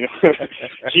listen,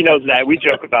 She knows that. We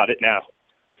joke about it now.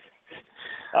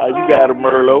 You got it,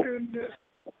 Merlo.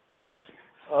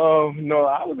 No,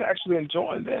 I was actually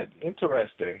enjoying that.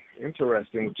 Interesting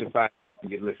what you find to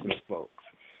get listening, folks.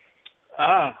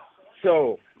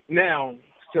 So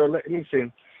let me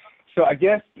see. So I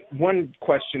guess one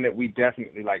question that we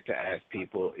definitely like to ask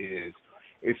people is,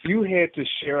 if you had to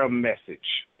share a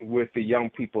message with the young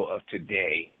people of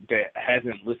today that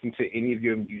hasn't listened to any of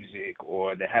your music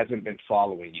or that hasn't been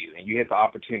following you, and you had the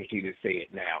opportunity to say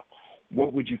it now,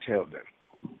 what would you tell them?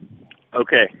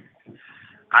 Okay.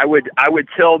 I would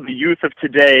tell the youth of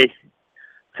today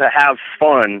to have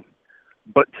fun,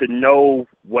 but to know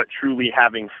what truly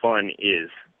having fun is.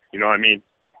 You know what I mean?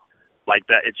 Like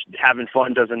that, having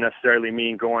fun doesn't necessarily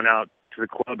mean going out to the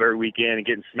club every weekend and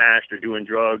getting smashed or doing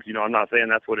drugs. I'm not saying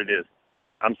that's what it is.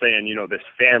 I'm saying, this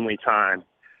family time,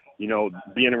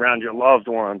 being around your loved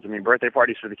ones. I mean, birthday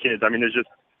parties for the kids. I mean,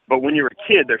 but when you're a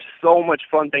kid, there's so much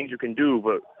fun things you can do,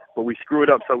 but we screw it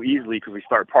up so easily because we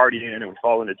start partying and we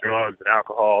fall into drugs and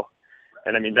alcohol.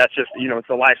 And I mean, that's just, it's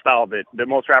a lifestyle that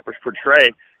most rappers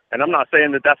portray. And I'm not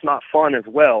saying that that's not fun as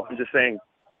well. I'm just saying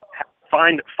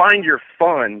find your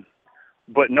fun,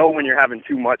 but know when you're having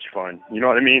too much fun. You know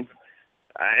what I mean?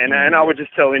 And I would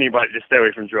just tell anybody to stay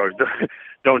away from drugs.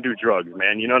 Don't do drugs,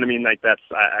 man. You know what I mean? Like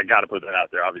I got to put that out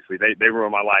there. Obviously, they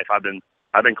ruined my life. I've been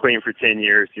clean for 10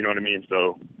 years. You know what I mean?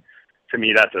 So to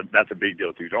me, that's a big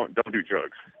deal too. Don't do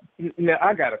drugs. Now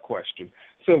I got a question.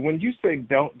 So when you say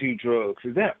don't do drugs,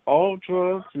 is that all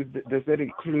drugs? Does that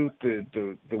include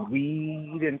the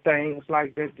weed and things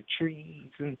like that, the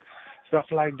trees and stuff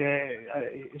like that?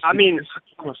 I mean,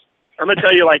 I'm gonna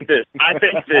tell you like this. I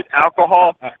think that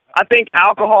alcohol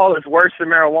is worse than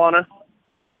marijuana.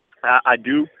 I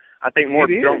do. I think more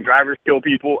drunk drivers kill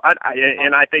people.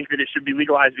 And I think that it should be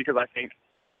legalized because I think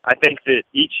that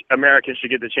each American should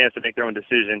get the chance to make their own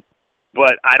decision.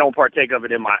 But I don't partake of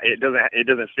it it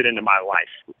doesn't fit into my life.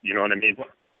 You know what I mean?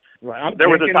 Right, there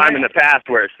was a time in the past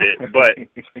where it fit, but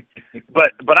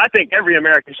I think every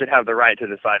American should have the right to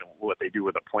decide what they do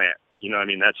with a plant. You know what I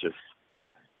mean? That's just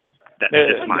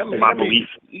my belief.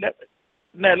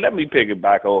 Now let me pick it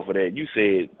back off of that. You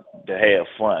said to have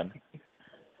fun.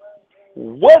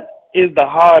 What is the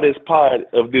hardest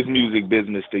part of this music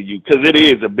business to you? Because it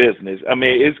is a business. I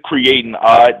mean, it's creating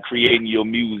art, creating your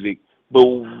music. But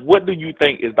what do you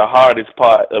think is the hardest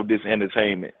part of this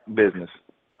entertainment business?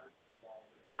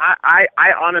 I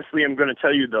honestly am going to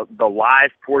tell you the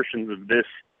live portions of this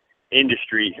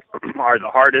industry are the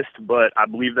hardest, but I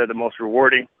believe they're the most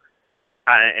rewarding.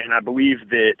 And I believe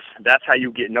that that's how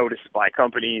you get noticed by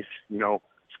companies, you know,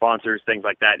 sponsors, things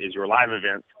like that, is your live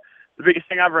events. The biggest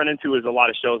thing I've run into is a lot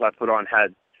of shows I put on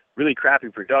had really crappy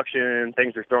production,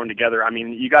 things are thrown together. I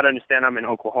mean, you got to understand I'm in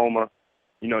Oklahoma.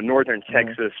 You know, northern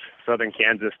Texas, southern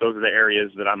Kansas, those are the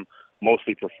areas that I'm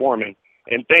mostly performing.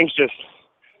 And things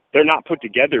they're not put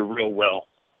together real well.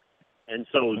 And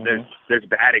so there's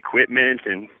bad equipment.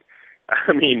 And,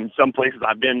 I mean, some places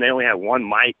I've been, they only had one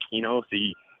mic, you know. So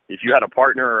if you had a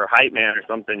partner or a hype man or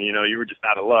something, you know, you were just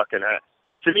out of luck. And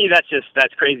to me,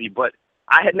 that's crazy. But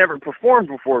I had never performed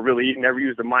before, really, never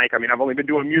used a mic. I mean, I've only been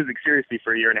doing music seriously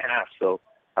for a year and a half. So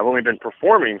I've only been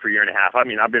performing for a year and a half. I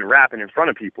mean, I've been rapping in front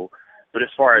of people. But as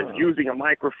far as using a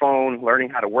microphone,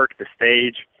 learning how to work the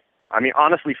stage, I mean,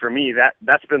 honestly, for me,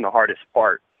 that's been the hardest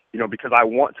part, you know, because I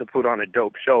want to put on a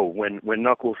dope show. When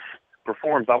Knuckles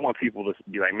performs, I want people to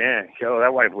be like, man, yo,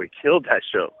 that white boy killed that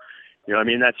show. You know what I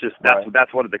mean? That's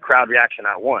what the crowd reaction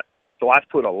I want. So I've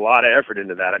put a lot of effort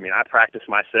into that. I mean, I practice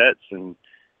my sets, and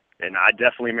I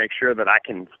definitely make sure that I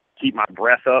can keep my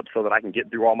breath up so that I can get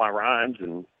through all my rhymes,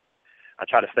 and I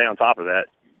try to stay on top of that.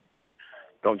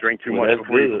 Don't drink too much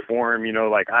before you perform, you know,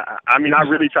 like, I mean, I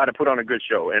really try to put on a good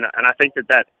show. And I think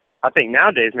I think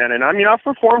nowadays, man, and I mean, I've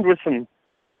performed with some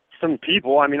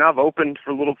people. I mean, I've opened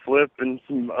for Little Flip and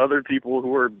some other people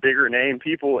who are bigger name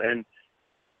people. And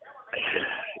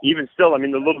even still, I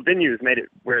mean, the little venues made it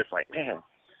where it's like, man,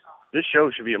 this show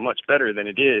should be much better than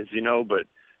it is, you know, but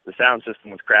the sound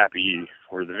system was crappy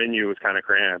or the venue was kind of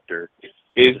cramped or.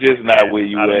 It's just not where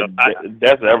you at.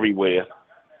 That's everywhere.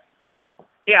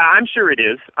 Yeah, I'm sure it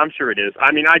is.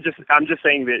 I mean, I'm just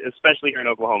saying that, especially here in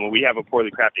Oklahoma, we have a poorly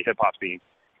crafted hip hop scene.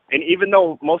 And even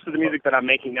though most of the music that I'm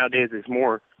making nowadays is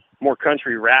more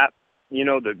country rap, you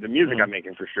know, the music I'm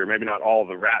making for sure, maybe not all of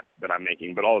the rap that I'm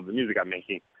making, but all of the music I'm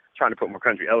making, trying to put more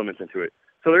country elements into it.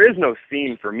 So there is no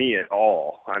scene for me at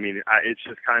all. I mean, it's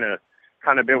just kind of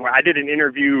been where I did an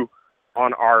interview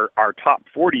on our top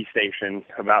 40 station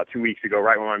about 2 weeks ago,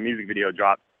 right when my music video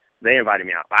dropped. They invited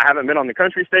me out. I haven't been on the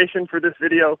country station for this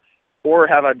video, or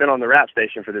have I been on the rap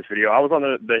station for this video. I was on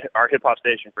our hip-hop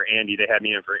station for Andy. They had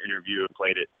me in for an interview and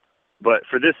played it. But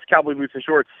for this Cowboy Boots and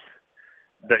Shorts,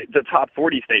 the top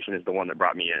 40 station is the one that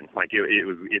brought me in. Like,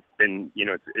 it's been, you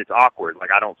know, it's awkward. Like,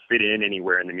 I don't fit in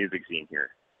anywhere in the music scene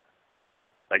here.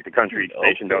 Like, the country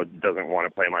station doesn't want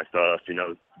to play my stuff, you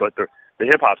know, but the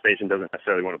hip-hop station doesn't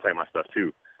necessarily want to play my stuff,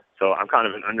 too. So I'm kind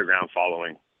of an underground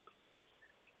following.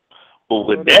 But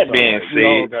with that being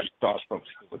said,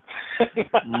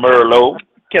 Merlot,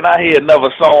 can I hear another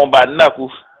song by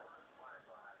Knuckles?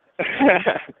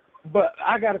 But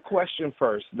I got a question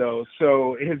first, though.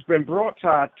 So it has been brought to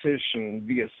our attention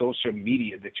via social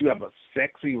media that you have a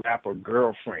sexy rapper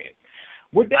girlfriend.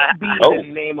 Would that be the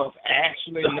name of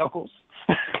Ashley Knuckles?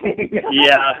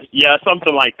 Yeah,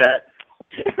 something like that.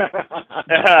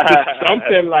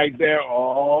 Something like that.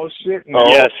 Oh shit! No.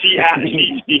 Yeah, she.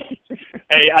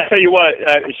 Hey, I tell you what.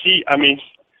 She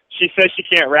says she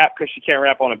can't rap because she can't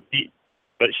rap on a beat,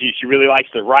 but she really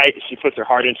likes to write. She puts her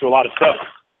heart into a lot of stuff,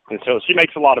 and so she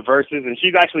makes a lot of verses. And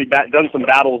she's actually done some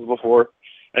battles before,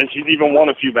 and she's even won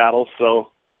a few battles.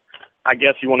 So I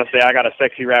guess you want to say I got a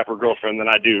sexy rapper girlfriend, then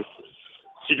I do.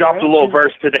 She dropped a little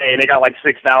verse today, and it got like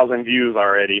 6,000 views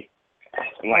already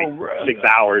in like really? 6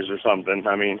 hours or something.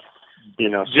 I mean, you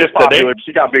know, she's Just popular. today?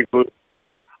 She got big boots.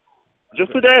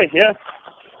 Just today, yeah.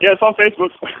 Yeah, it's on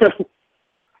Facebook.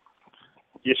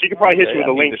 Yeah, she could probably hit you with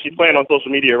a link. She's playing on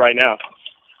social media right now.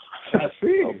 I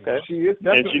see. Okay. She is And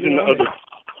definitely she's in the on other.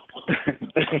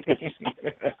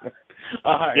 it.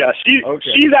 All right. Yeah,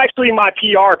 she's actually my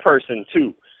PR person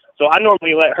too. So I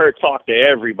normally let her talk to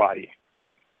everybody.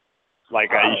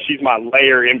 Like she's my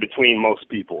layer in between most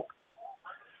people,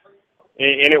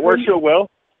 and it works real well.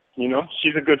 You know,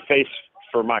 she's a good face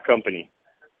for my company.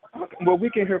 Okay. Well, we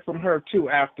can hear from her too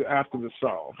after the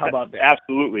song. How about that?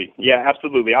 Absolutely. Yeah,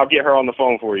 absolutely. I'll get her on the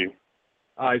phone for you.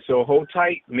 All right, so hold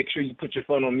tight. Make sure you put your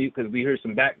phone on mute because we heard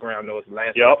some background noise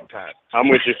last time. I'm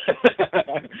with you.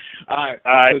 All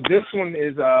right. So this one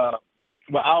is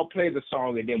well, I'll play the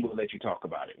song and then we'll let you talk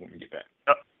about it when we get back.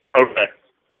 Okay.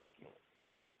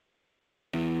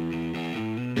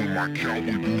 In my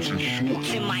cowboy boots and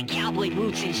shorts. In my cowboy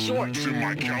boots and shorts. In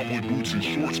my cowboy boots and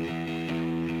shorts.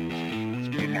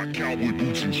 In my cowboy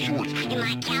boots and shorts. In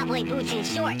my cowboy boots and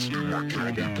shorts. In my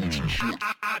cowboy boots and shorts.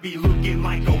 I be looking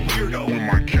like a weirdo. In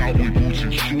my cowboy boots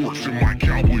and shorts. In my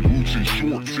cowboy boots and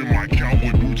shorts. In my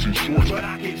cowboy boots and shorts. But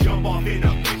I can jump off in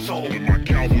a fish hole. In my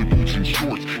cowboy boots and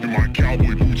shorts. In my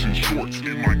cowboy boots and shorts.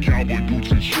 In my cowboy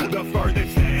boots and shorts. The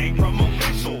furthest thing from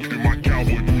official. In my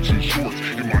cowboy boots and shorts.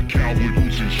 In my cowboy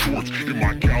boots and shorts. In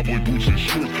my cowboy boots and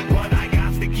shorts. But I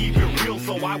got to keep it real,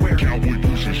 so I wear cowboy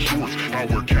boots and shorts. I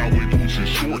wear cowboy boots and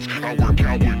shorts. I wear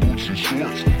cowboy boots and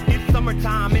shorts. It's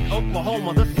summertime in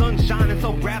Oklahoma, the sun's shining,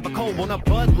 so grab a cold one, a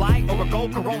Bud Light or a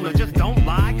Gold Corona. Just don't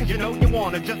lie, cause you know you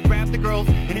wanna. Just grab the girls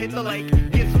and hit the lake.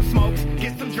 Get some smokes,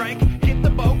 get some drink, get the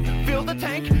boat, fill the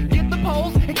tank, get the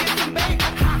poles, and get some bait.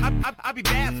 I be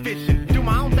bass fishing, do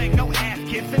my own thing, no ass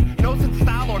kissing, no sense of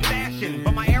style or fashion,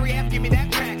 but my area give me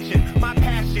that traction. My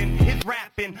passion is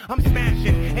rapping, I'm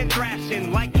smashing and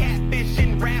thrashing like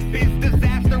catfishing. Rap is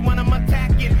disaster when I'm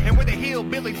attacking, and we're the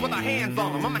hillbillies with our hands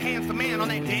on them. I'm a handsome man on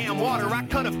that damn water. I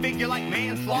cut a figure like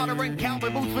manslaughter and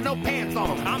cowboy boots with no pants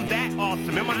on them. I'm that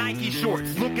awesome in my Nike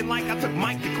shorts, looking like I took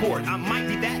Mike to court. I might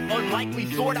be that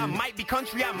unlikely sort, I might be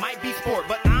country, I might be sport,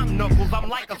 but I'm Knuckles, I'm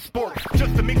like a sport,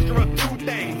 just a mixture of two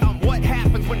things. I'm what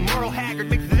happens when Merle Haggard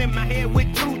mixes in my head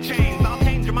with 2 Chainz. I'll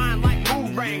change your mind like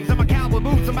mood rings. I'm a cowboy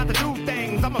boots, I'm about to do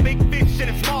things. I'm a big fish in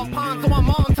a small pond, so I'm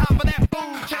on top of that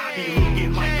food chain. I be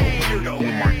looking like a weirdo.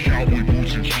 In my cowboy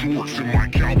boots and shorts. In my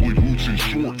cowboy boots and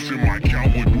shorts. In my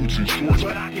cowboy boots and shorts.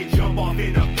 But I can jump off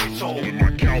in a fish hole. In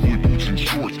my cowboy boots and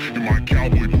shorts. In my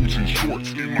cowboy boots and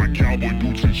shorts. In my cowboy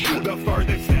boots and shorts. The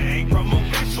furthest thing from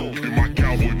official. In my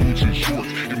cowboy boots and shorts.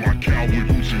 In my cowboy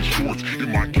boots and shorts.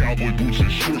 In my cowboy boots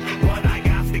and shorts. But I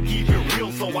got to keep it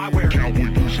real, so I wear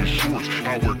cowboy boots and shorts.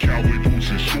 I wear cowboy boots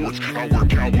and shorts. I wear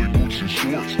cowboy boots and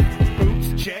shorts.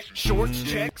 Boots check, shorts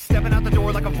check, stepping out the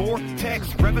door like a vortex,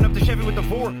 revving up the Chevy with the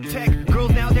vortex.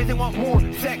 Girls nowadays they want more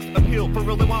sex appeal, for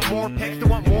real they want more pecs, they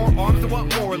want more arms, they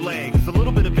want more legs. A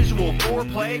little bit of visual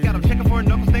foreplay, got them checking for a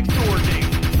Knuckles next door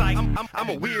date. Psych, I'm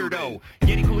a weirdo,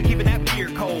 getting cool and keeping that beer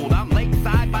cold. I'm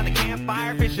lakeside by the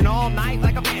campfire, fishing all night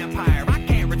like a vampire. I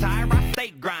can't retire, I stay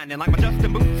grinding like my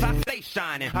Justin boots, I stay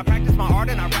shining. I practice my art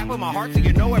and I rap with my heart, so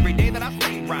you know every day that I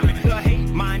stay rhyming. The hate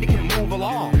mind, it can move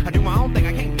along. I do my own thing,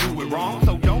 I can't do it wrong.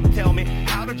 So don't tell me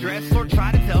how to dress or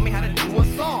try to tell me how to do a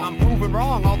song. I'm proving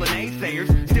wrong all the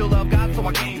naysayers. Still love God, so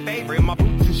I gain favor. In my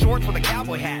boots and shorts with a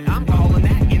cowboy hat, I'm calling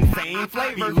that insane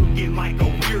flavor. I be looking like a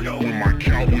weirdo. In my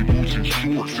cowboy boots and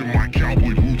shorts. In my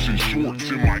cowboy boots and shorts.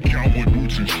 In my cowboy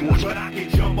boots and shorts. But I can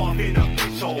jump off in a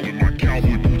fish hole. In my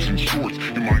cowboy boots and shorts.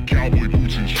 In my cowboy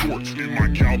boots and shorts. In my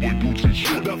cowboy boots and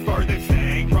shorts. The furthest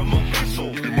thing from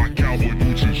official. In my cowboy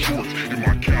boots and shorts. In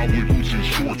my cowboy boots and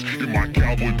shorts. In my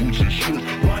cowboy boots and shorts.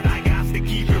 But I got to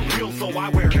keep it real, so I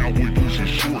wear cowboy boots and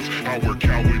shorts. I wear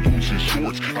cowboy boots and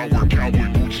shorts. I wear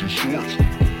cowboy boots and shorts.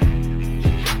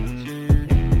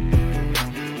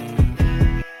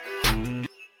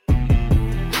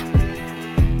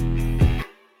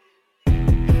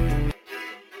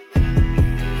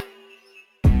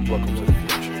 Welcome to the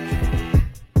future.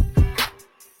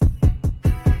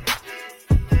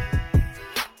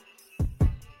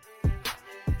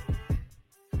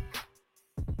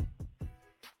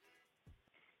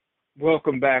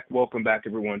 Welcome back,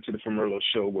 everyone, to the Fumerlo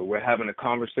Show, where we're having a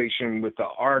conversation with the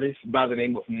artist by the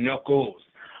name of Knuckles.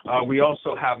 We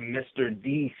also have Mr.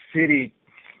 D City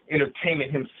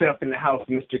Entertainment himself in the house,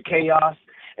 Mr. Chaos,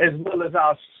 as well as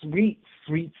our sweet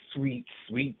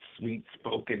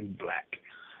spoken black.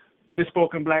 Miss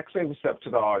Spoken Black, say what's up to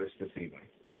the artist this evening.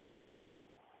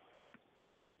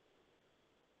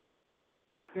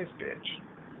 This bitch.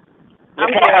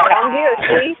 I'm here,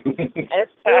 see? As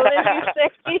soon as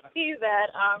you say that,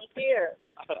 I'm here.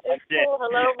 It's cool.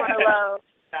 Hello, Marlo.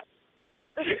 No.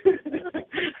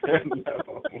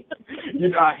 You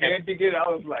know, I had to get. I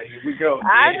was like, here we go.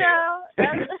 I know.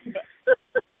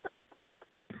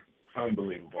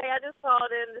 Unbelievable. Hey, I just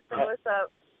called in to say what's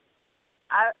up.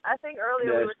 I think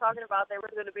earlier we were talking about there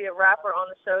was going to be a rapper on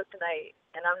the show tonight,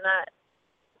 and I'm not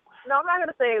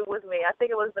going to say it was me. I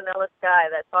think it was Vanilla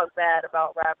Sky that talked bad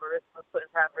about rappers and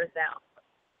putting rappers down.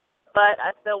 But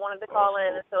I still wanted to call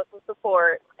in and show some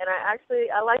support, and I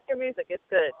like your music. It's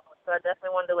good. So I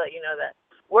definitely wanted to let you know that.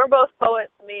 We're both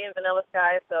poets, me and Vanilla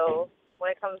Sky, so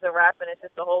when it comes to rapping, it's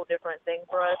just a whole different thing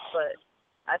for us, but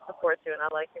I support you, and I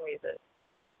like your music.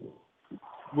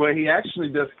 Well, he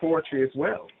actually does poetry as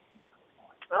well.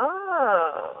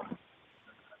 Oh.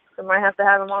 So might have to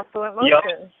have him on Fluent Motion.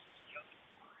 Yep.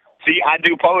 See, I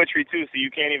do poetry, too, so you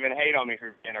can't even hate on me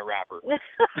for being a rapper.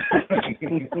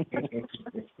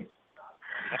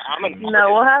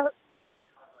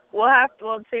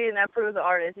 We'll see, and that proves the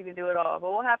artist. You can do it all.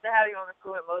 But we'll have to have you on the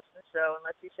Fluent Motion show and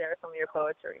let you share some of your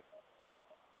poetry.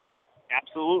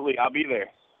 Absolutely. I'll be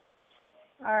there.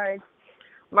 All right.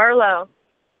 Merlo.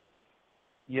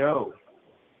 Yo.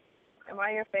 Am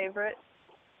I your favorite?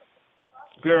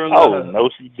 Girl. No,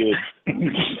 she did.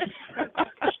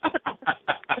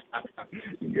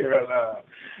 Girl,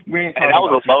 we ain't that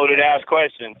was a loaded-ass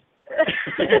question.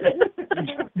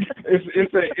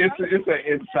 it's an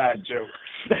inside joke.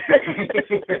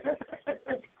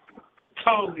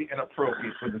 Totally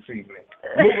inappropriate for this evening.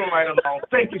 Moving right along.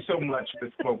 Thank you so much,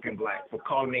 Miss Spoken Black, for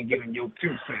calling and giving your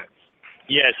 2 cents.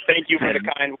 Yes, thank you for the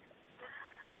kind.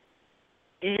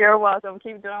 You're welcome.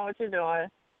 Keep doing what you're doing.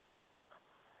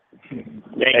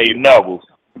 Hey, Knuckles.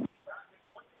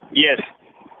 Yes.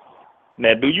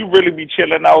 Now, do you really be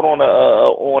chilling out on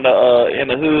in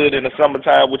the hood in the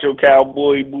summertime with your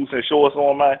cowboy boots and shorts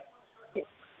on, man?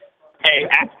 Hey,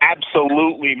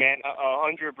 absolutely, man.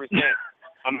 100%.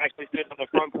 I'm actually sitting on the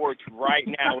front porch right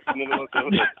now in the middle of the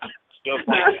hood.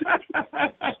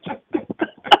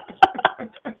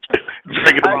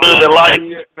 Drinking the Bud Light.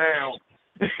 Now.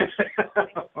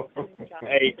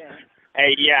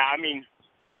 Hey, yeah, I mean,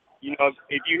 you know,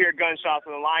 if you hear gunshots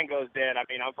and the line goes dead, I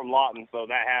mean, I'm from Lawton, so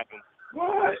that happens.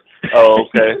 What? Oh,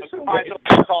 okay. Somebody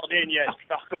called in yet to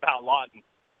talk about Lawton.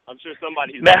 I'm sure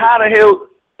somebody's. Now, how the hell?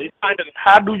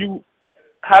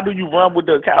 How do you run with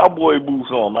the cowboy boots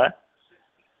on, man?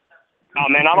 Oh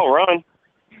man, I don't run.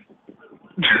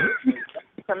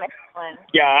 From anyone.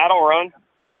 Yeah, I don't run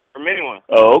from anyone.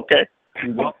 Oh, okay.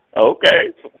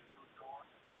 Okay.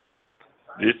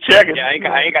 Just checking. Yeah, I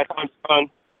ain't got time to run.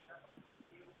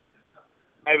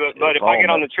 Hey, but if I get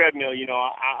on the treadmill, you know,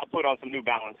 I'll put on some New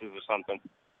Balances or something.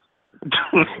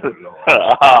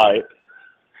 All right.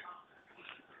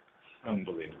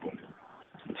 Unbelievable.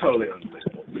 Totally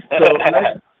unbelievable.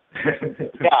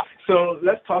 So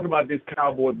let's talk about this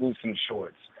cowboy boots and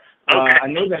shorts. Okay. I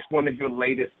know that's one of your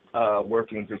latest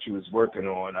workings that you was working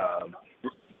on.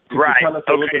 Could Right. you tell us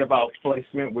a little bit about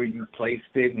placement, where you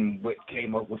placed it, and what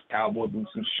came up with cowboy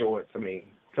boots and shorts? I mean,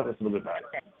 tell us a little bit about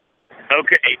it.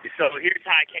 Okay, so here's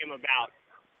how it came about.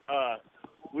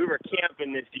 We were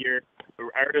camping this year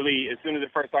early. As soon as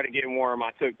it first started getting warm,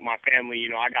 I took my family. You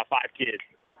know, I got 5 kids,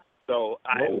 so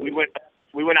we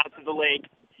went out to the lake,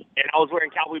 and I was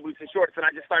wearing cowboy boots and shorts, and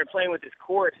I just started playing with this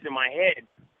chorus in my head.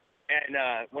 And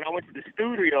when I went to the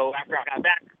studio after I got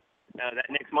back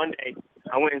that next Monday,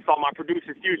 I went and saw my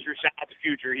producer, Future. Shout out to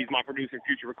Future. He's my producer,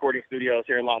 Future Recording Studios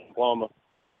here in Los Oklahoma.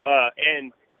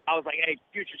 And I was like, hey,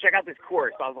 Future, check out this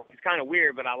chorus. I was like, it's kind of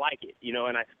weird, but I like it, you know,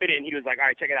 and I spit it, and he was like, all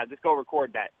right, check it out. Just go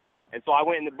record that. And so I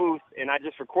went in the booth, and I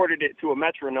just recorded it to a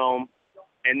metronome,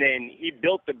 and then he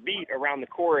built the beat around the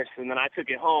chorus, and then I took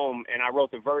it home, and I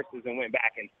wrote the verses and went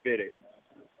back and spit it.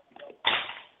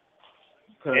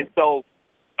 Okay. And so,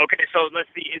 so let's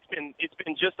see. It's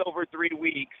been just over 3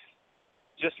 weeks,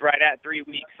 just right at 3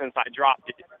 weeks since I dropped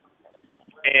it.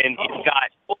 And it's got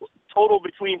total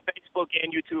between Facebook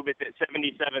and YouTube, it's at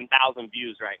 77,000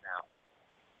 views right now.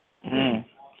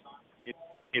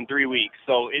 In 3 weeks.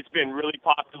 So it's been really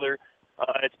popular.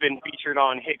 It's been featured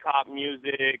on Hip Hop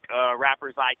Music.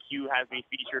 Rappers IQ has me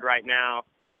featured right now.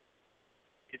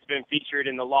 It's been featured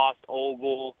in the Lost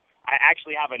Ogle. I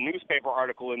actually have a newspaper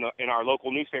article in our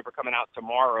local newspaper coming out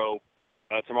tomorrow.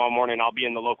 Tomorrow morning, I'll be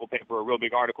in the local paper, a real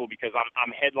big article, because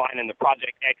I'm headlining the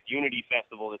Project X Unity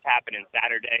Festival that's happening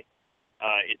Saturday.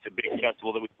 It's a big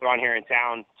festival that we put on here in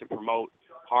town to promote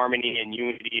harmony and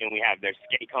unity, and we have their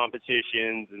skate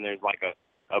competitions, and there's like a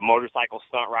motorcycle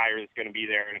stunt rider that's going to be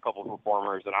there, and a couple of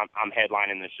performers, and I'm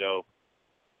headlining the show.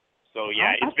 So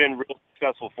yeah, it's been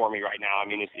successful for me right now. I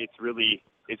mean,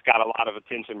 it's got a lot of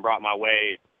attention brought my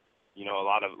way. You know, a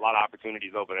lot of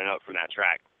opportunities opening up from that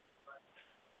track.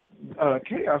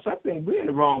 Chaos, I think we're in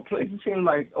the wrong place. It seems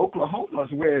like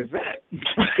Oklahoma's where it's at.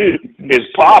 It's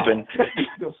popping.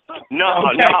 No,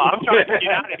 I'm trying to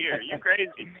get out of here. You crazy?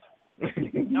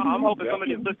 No, I'm hoping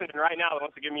somebody's listening right now that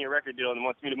wants to give me a record deal and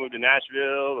wants me to move to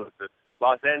Nashville or to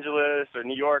Los Angeles or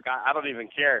New York. I don't even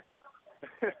care.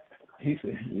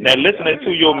 Now, listening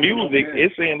to your music,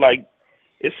 it seemed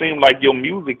like your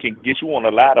music can get you on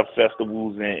a lot of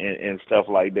festivals and stuff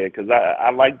like that. Because I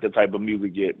like the type of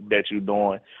music that you're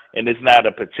doing, and it's not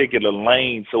a particular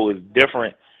lane, so it's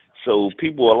different. So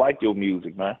people will like your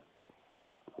music, man.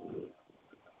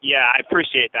 Yeah, I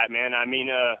appreciate that, man. I mean,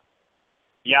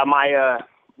 yeah,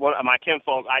 my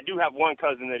kinfolk. I do have one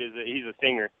cousin that he's a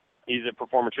singer. He's a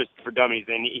performer for dummies,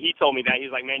 and he told me that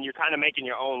he's like, man, you're kind of making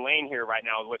your own lane here right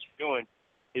now with what you're doing.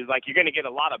 He's like, you're going to get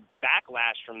a lot of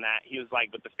backlash from that. He was like,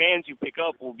 but the fans you pick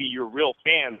up will be your real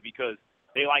fans because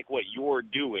they like what you're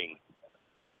doing.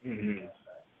 Mm-hmm.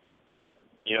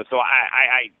 You know, so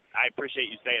I appreciate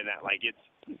you saying that. Like,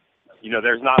 it's, you know,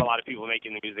 there's not a lot of people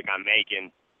making the music I'm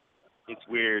making. It's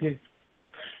weird.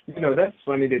 You know, that's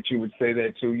funny that you would say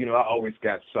that too. You know, I always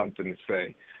got something to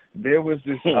say. There was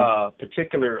this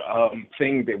particular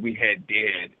thing that we had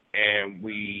did, and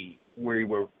we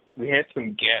had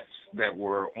some guests that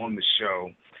were on the show.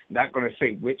 Not going to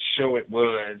say which show it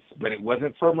was, but it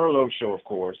wasn't for Merlot's show, of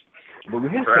course. But we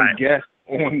had some guests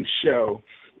on the show,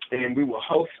 and we were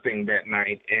hosting that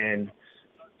night. And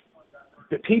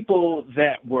the people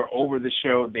that were over the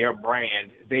show, their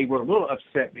brand, they were a little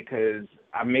upset because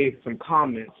I made some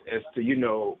comments as to, you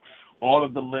know, all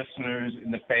of the listeners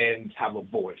and the fans have a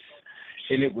voice.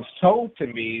 And it was told to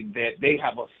me that they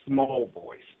have a small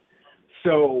voice.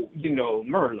 So, you know,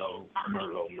 Merlot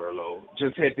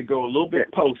just had to go a little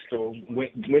bit postal,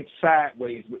 went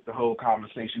sideways with the whole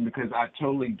conversation because I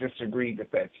totally disagreed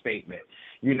with that statement.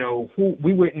 You know,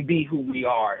 we wouldn't be who we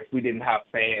are if we didn't have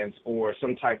fans or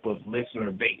some type of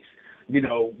listener base. You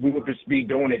know, we would just be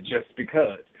doing it just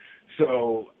because.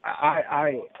 So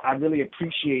I really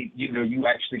appreciate, you know, you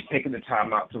actually taking the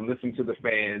time out to listen to the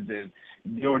fans, and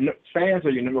your fans are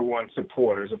your number one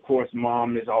supporters. Of course,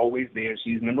 Mom is always there.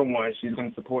 She's number one. She's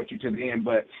going to support you to the end.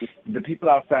 But the people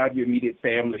outside your immediate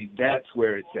family, that's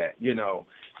where it's at, you know.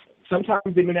 Sometimes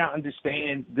they may not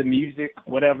understand the music,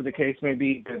 whatever the case may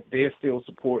be, but they'll still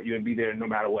support you and be there no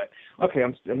matter what. Okay,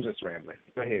 I'm just rambling.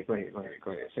 Go ahead.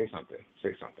 Say something.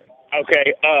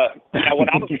 Okay. Now what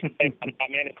I was saying,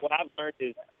 man, is what I've learned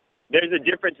is there's a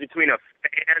difference between a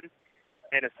fan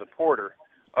and a supporter.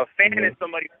 A fan is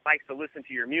somebody who likes to listen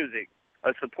to your music.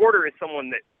 A supporter is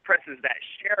someone that presses that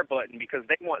share button because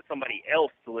they want somebody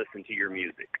else to listen to your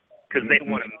music because they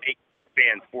want to make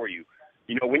fans for you.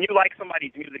 You know, when you like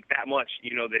somebody's music that much,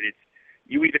 you know that it's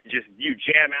you either you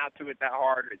jam out to it that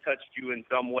hard or it touched you in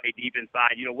some way deep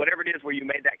inside. You know, whatever it is where you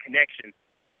made that connection.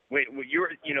 When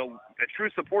you're, you know, a true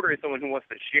supporter is someone who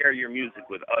wants to share your music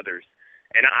with others.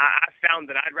 And I found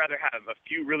that I'd rather have a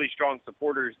few really strong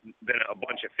supporters than a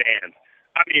bunch of fans.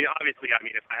 I mean, obviously,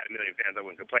 if I had 1 million fans, I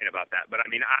wouldn't complain about that. But I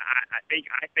mean, I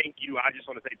thank you. I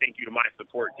just want to say thank you to my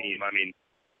support team. I mean,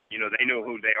 you know, they know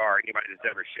who they are. Anybody that's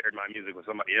ever shared my music with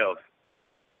somebody else.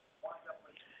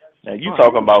 Now you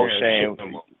talking about sharing?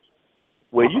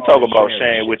 Well, you talk about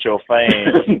sharing with your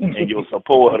fans and your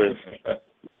supporters.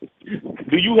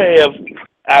 Do you have,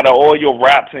 out of all your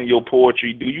raps and your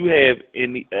poetry, do you have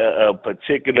any a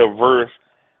particular verse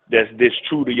that's this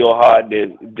true to your heart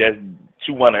that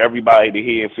you want everybody to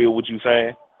hear and feel what you're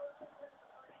saying?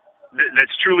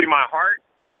 That's truly my heart.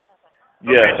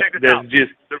 Yeah, okay, check this that's out.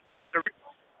 just.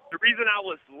 The reason I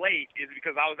was late is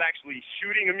because I was actually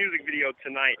shooting a music video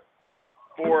tonight.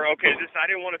 I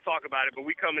didn't want to talk about it, but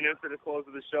we coming into the close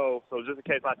of the show, so just in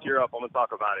case I tear up, I'm gonna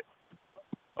talk about it.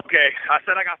 Okay, I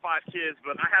said I got 5 kids,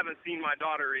 but I haven't seen my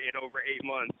daughter in over 8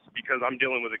 months because I'm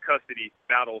dealing with a custody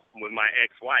battle with my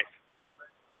ex-wife.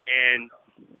 And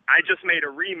I just made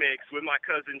a remix with my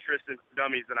cousin Tristan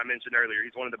Dummies that I mentioned earlier.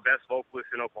 He's one of the best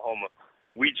vocalists in Oklahoma.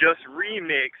 We just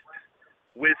remixed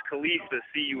Wiz Khalifa,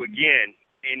 See You Again,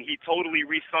 and he totally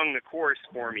resung the chorus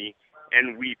for me.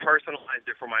 And we personalized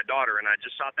it for my daughter, and I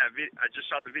just shot the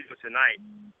video tonight,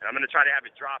 and I'm gonna try to have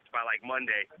it dropped by like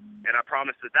Monday. And I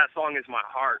promise that song is my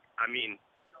heart. I mean,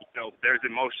 you know, there's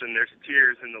emotion, there's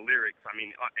tears in the lyrics. I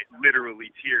mean,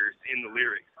 literally tears in the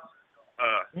lyrics.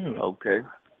 Okay.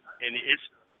 And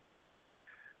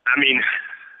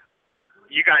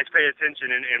you guys pay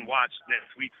attention and watch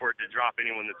next week for it to drop.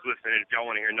 Anyone that's listening, if y'all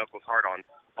want to hear Knuckles' heart on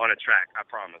a track, I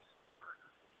promise.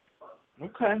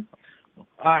 Okay. All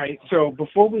right, so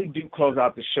before we do close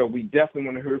out the show, we definitely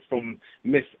want to hear from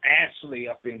Miss Ashley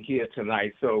up in here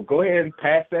tonight. So go ahead and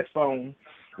pass that phone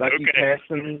like you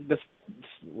passing the.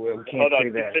 Well, we can't say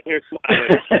that. Here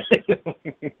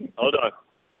Hold on.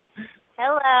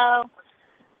 Hello.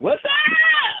 What's up?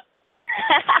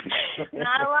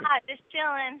 Not a lot, just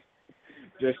chilling.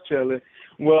 Just chilling.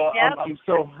 Well, Yep. I'm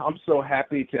so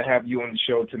happy to have you on the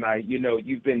show tonight. You know,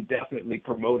 you've been definitely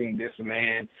promoting this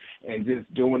man and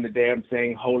just doing the damn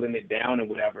thing, holding it down and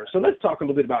whatever. So let's talk a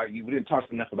little bit about you. We didn't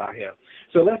talk enough about him.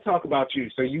 So let's talk about you.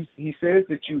 So he says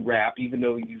that you rap, even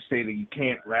though you say that you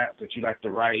can't rap, that you like to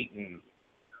write. And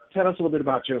tell us a little bit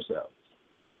about yourself.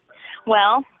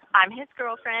 Well, I'm his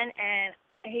girlfriend, and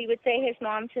he would say his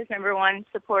mom's his number one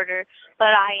supporter, but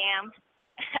I am.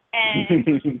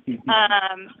 And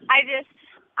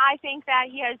I think that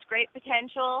he has great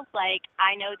potential. Like,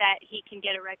 I know that he can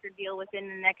get a record deal within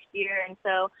the next year, and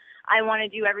so I want to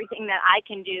do everything that I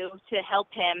can do to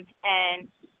help him. And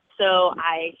so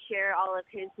I share all of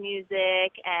his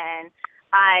music, and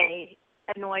I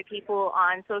annoy people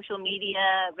on social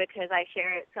media because I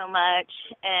share it so much,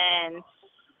 and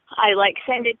I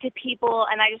send it to people,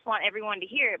 and I just want everyone to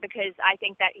hear it because I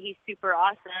think that he's super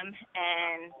awesome,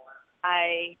 and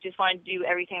I just want to do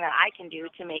everything that I can do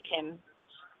to make him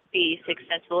be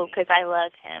successful because I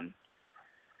love him.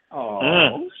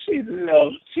 Oh, she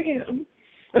loves him.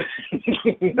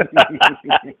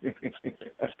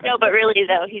 No, but really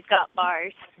though, he's got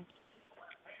bars.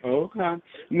 Okay.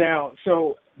 Now,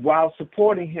 so while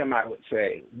supporting him, I would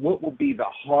say, what would be the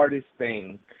hardest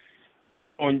thing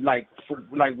on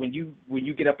when you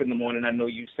get up in the morning? I know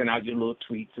you send out your little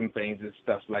tweets and things and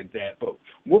stuff like that, but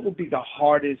what would be the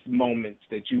hardest moments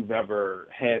that you've ever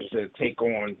had to take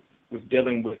on with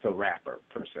dealing with a rapper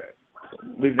per se?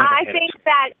 I think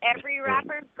that every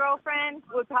rapper's girlfriend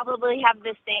would probably have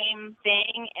the same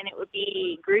thing, and it would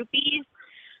be groupies.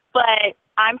 But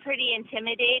I'm pretty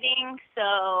intimidating,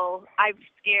 so I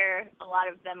scare a lot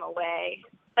of them away.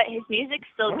 But his music's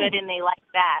still good, and they like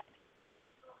that.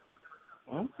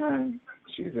 Okay.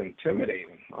 She's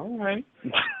intimidating. All right.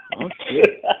 Oh,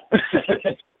 shit.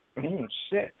 Oh,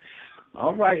 shit.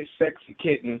 All right, sexy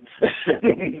kitten.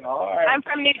 All right. I'm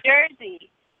from New Jersey.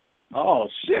 Oh,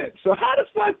 shit. So how the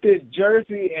fuck did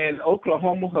Jersey and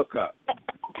Oklahoma hook up?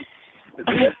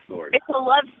 It's a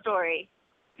love story.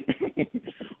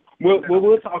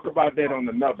 We'll talk about that on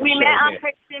another show. We met on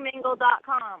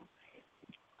ChristianMingle.com.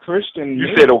 Christian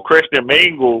You said on Christian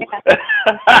Mingle. Yeah.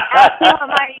 That's what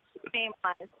my name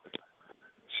was.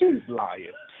 She's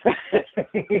lying.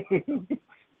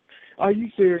 Are you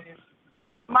serious?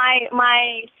 My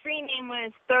screen name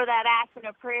was Throw That Ass in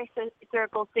a Prayer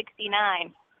Circle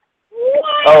 69.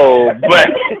 What? Oh, but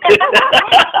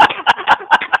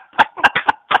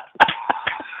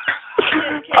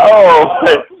oh,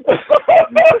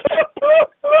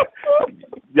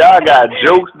 y'all got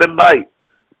jokes tonight.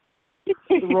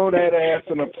 Throw that ass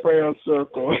in a prayer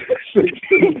circle.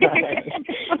 69.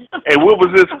 Hey, what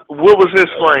was his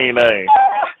screen name?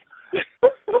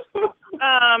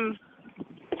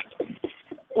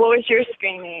 What was your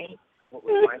screen name? What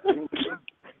was my screen name?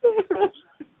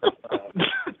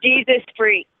 Jesus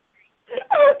Freak.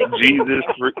 Jesus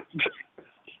Freak.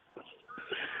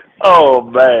 Oh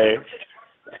man.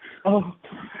 Oh.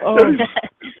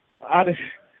 I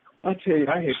tell you,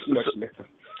 I hate too much liquor.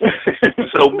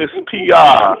 So Miss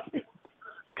PR,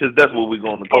 because that's what we're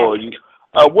going to call you.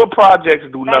 What projects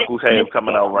do Knuckles have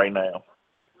coming out right now?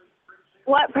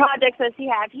 What projects does he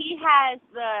have? He has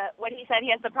he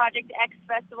has the Project X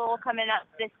Festival coming up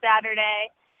this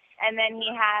Saturday, and then he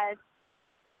has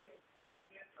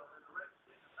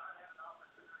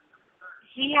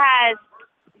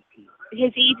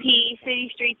his EP, City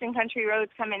Streets and Country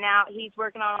Roads, coming out. He's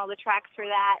working on all the tracks for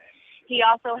that. He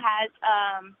also has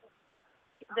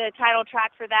the title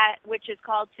track for that, which is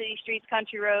called City Streets,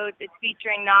 Country Roads. It's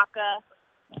featuring Naka.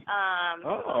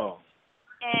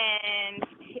 And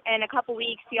in a couple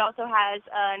weeks, he also has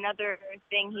another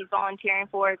thing he's volunteering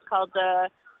for. It's called the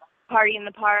Party in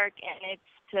the Park, and it's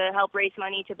to help raise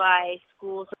money to buy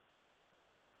schools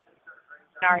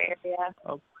in our area.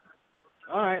 Oh.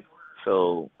 All right.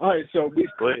 So we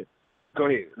go ahead. Go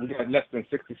ahead. We got less than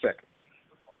 60 seconds.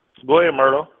 Go ahead,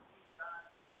 Myrtle.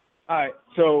 All right.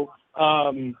 So,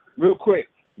 real quick,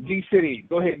 D City,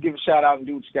 go ahead and give a shout out and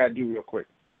do what you got to do real quick.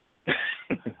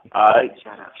 All right.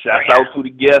 Shout out to the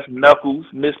guest, Knuckles,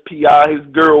 Miss PR, his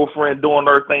girlfriend, doing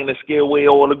her thing to scare away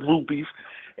all the groupies.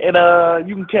 And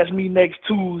you can catch me next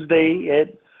Tuesday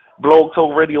at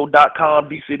blogtalkradio.com,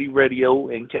 D-City Radio,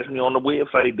 and catch me on the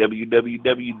website,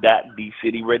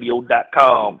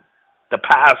 www.dcityradio.com. The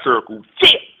Pie Circle.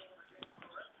 Shit!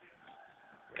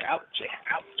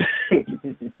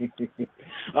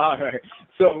 All right.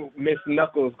 So, Miss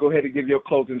Knuckles, go ahead and give your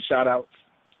closing shout outs.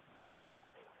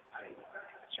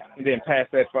 And then pass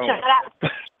that phone. Shout out.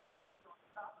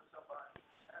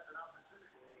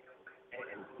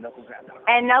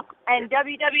 And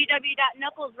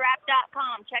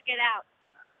www.knucklesrap.com. Check it out.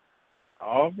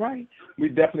 All right. We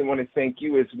definitely want to thank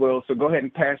you as well. So go ahead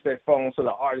and pass that phone so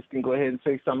the artist can go ahead and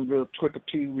say something real quick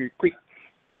to you real quick.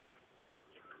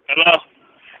 Hello.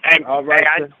 And all right,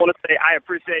 I just want to say I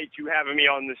appreciate you having me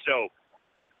on the show.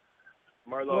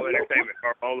 Merlot Entertainment,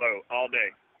 Merlot, all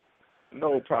day.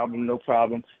 No problem, no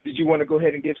problem. Did you want to go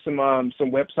ahead and give some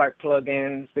website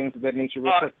plug-ins, things of that nature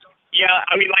real quick? Yeah,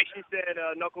 I mean, like she said,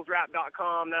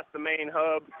 knucklesrap.com, that's the main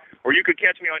hub. Or you could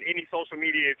catch me on any social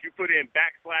media. If you put in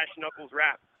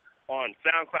 /knucklesrap on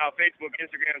SoundCloud, Facebook,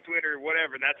 Instagram, Twitter,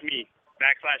 whatever, that's me,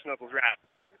 /knucklesrap.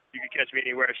 You can catch me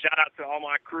anywhere. Shout out to all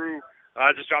my crew.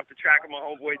 I just dropped a track with my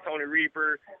homeboy Tony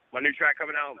Reaper. My new track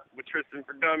coming out with Tristan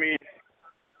for Dummies.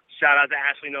 Shout out to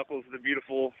Ashley Knuckles, the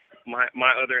beautiful, my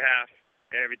other half,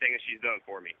 and everything that she's done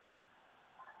for me.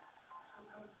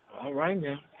 All right,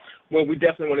 now. Well, we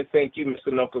definitely want to thank you,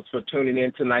 Mr. Knuckles, for tuning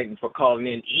in tonight and for calling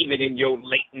in, even in your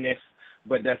lateness.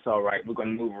 But that's all right. We're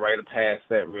going to move right past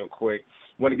that real quick.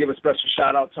 Want to give a special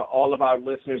shout-out to all of our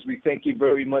listeners. We thank you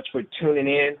very much for tuning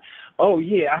in. Oh,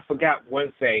 yeah, I forgot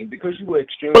one thing. Because you were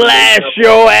extremely... Blast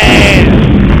your ass!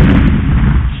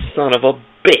 Son of a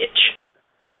bitch.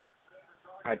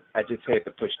 I just had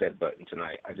to push that button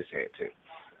tonight. I just had to.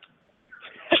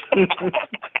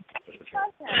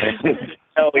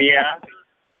 Oh, yeah.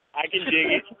 I can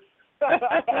dig it.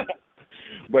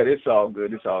 But it's all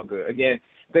good. It's all good. Again,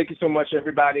 thank you so much,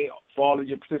 everybody, for all of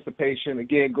your participation.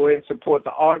 Again, go ahead and support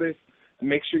the artist.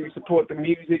 Make sure you support the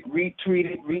music. Retweet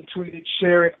it,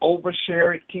 share it,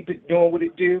 overshare it. Keep it doing what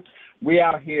it do. We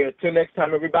out here. Till next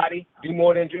time, everybody. Do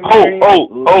more than dream.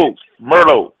 Merlot.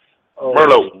 Merlot.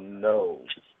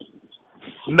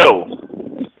 No.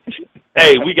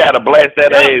 Hey, we got to blast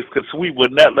that ass because sweet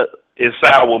vanilla is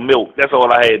sour milk. That's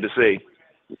all I had to say.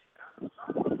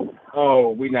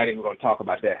 Oh, we're not even going to talk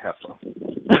about that heifer.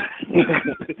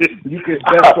 You can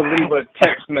best believe a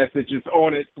text message is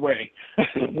on its way.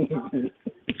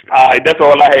 All right, that's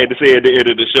all I had to say at the end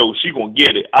of the show. She going to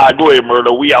get it. All right, go ahead,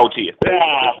 Merlot. We out here.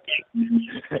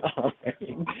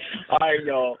 All right,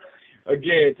 y'all.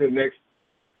 Again, to the next...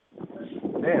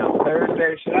 Damn,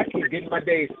 Thursday. Should I keep getting my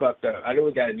days fucked up? I know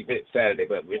we got an event Saturday,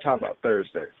 but we're talking about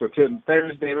Thursday. So till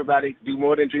Thursday, everybody, do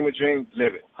more than dream a dream.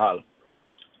 Live it. Holla.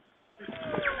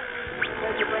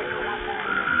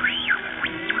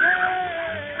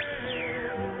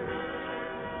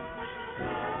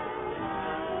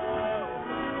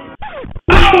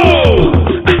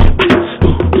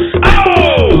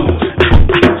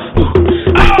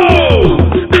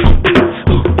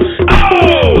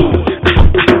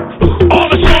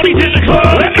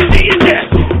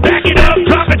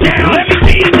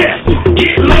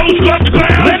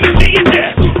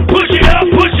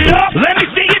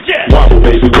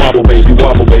 Wobble, baby,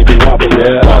 wobble, baby, wobble,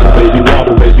 yeah. Wobble, baby,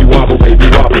 wobble, baby, wobble, baby,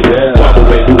 wobble, yeah. Wobble,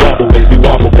 baby, wobble, baby,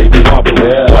 wobble, baby, wobble,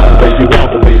 yeah. Wobble, baby,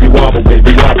 wobble, baby, wobble,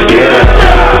 baby, wobble, yeah.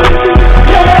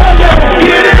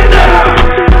 Get it now,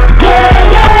 get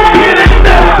it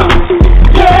now,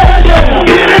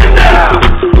 get it now,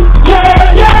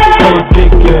 hey,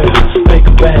 big girl, make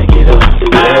her bag it up,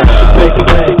 make her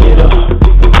bag it up.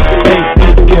 Hey,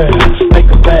 big girl, make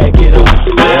her bag it up,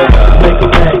 make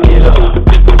her bag it up.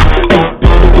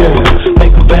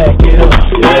 Make her back it up,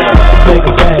 make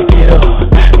her back it up.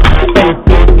 Hey,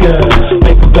 big girl,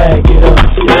 make her back it up,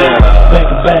 make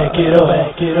her back it up,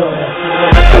 back it up.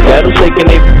 I got them shaking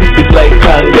their booties like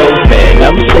Congo, man.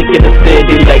 I'm shaking the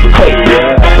city like Quake.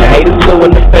 The haters blue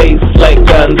in the face like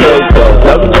Gonzo, cause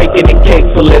I'm breaking the cake,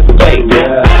 so let's bake.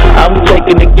 I'm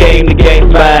taking the game's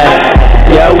mine.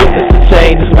 Yeah, I witness the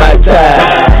change, it's my time.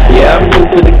 Yeah, I'm new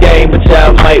to the game, but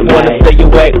y'all might wanna say you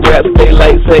whack rap, stay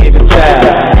like saving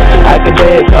time. I can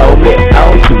dance, homie, I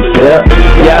don't shoot up.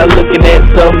 Y'all looking at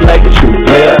something like a true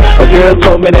player. A girl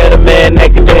told me that a man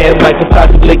that can dance might can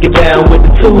possibly get down with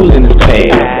the tools in his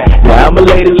pants. Now I'm a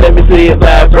lady, let me see it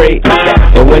vibrate.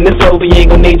 And when it's over, you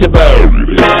ain't gon' need your bow.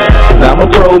 I'm a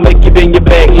pro, make you bend your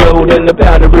back, load and the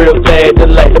pound of real fast,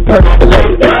 just like the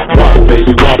percolate. Wobble,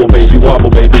 baby, wobble, baby, wobble,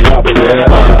 baby, wobble, yeah.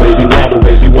 Wobble, baby, wobble,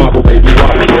 baby, wobble, baby,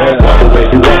 wobble, yeah. Wobble,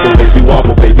 baby, wobble, baby,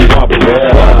 wobble, baby, wobble,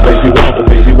 yeah. Wobble, baby, wobble,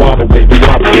 baby, wobble, baby,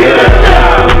 wobble, yeah.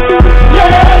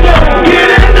 Get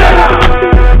it now,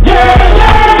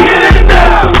 yeah, get it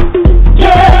now,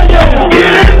 yeah,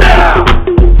 get it now,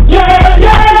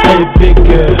 yeah. Hey, big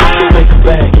girl, make her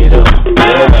back it up,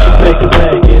 make her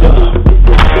back it up.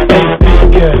 Hey,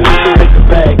 big girl, make her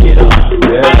back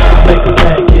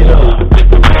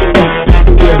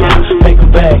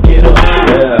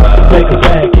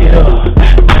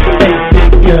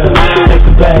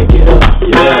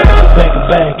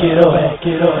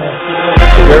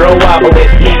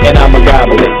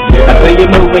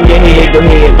moving your head, go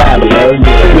ahead, Bobby.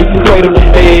 We can cradle the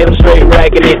bed, I'm straight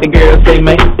racking it. The girls say,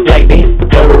 man, like this,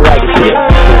 go to rocket shit.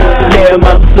 Damn,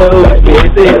 I'm so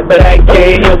busy, but I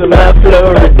can't help it, my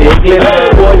flow ridiculous.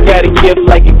 Boy, got a gift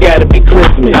like it gotta be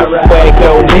Christmas. Swag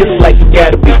on this like you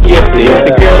gotta be gifted.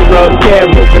 The girls on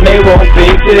cameras, and they want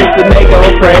pictures, and they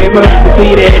gon' frame us.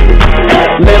 See that?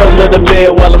 Little bit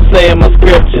while I'm saying my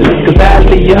scriptures. Cause I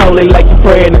see you holy like you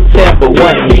pray in the temple.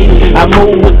 One beat, I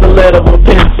move with the letter of a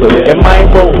pencil. And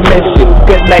mine won't miss you,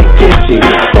 good night kiss you.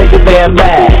 Take a damn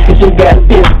back, cause you got a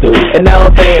pistol. And now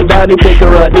I'm saying, Bounty, pick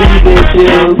her up, these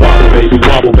issues. Wobble, baby,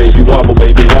 wobble, baby, wobble,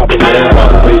 baby, wobble, baby,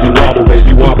 wobble,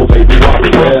 baby, wobble, baby,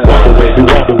 wobble, wobble, baby,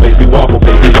 wobble, baby, wobble,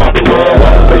 baby, wobble,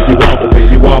 wobble, baby, wobble,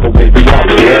 baby, wobble, baby,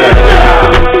 wobble, yeah,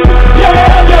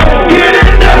 get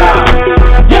it now,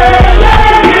 yeah,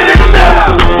 get it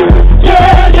now,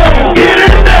 yeah, get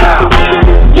it now,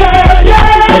 yeah.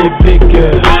 Hey, big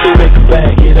girl, make her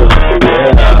back it up,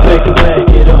 make her back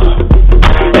it up.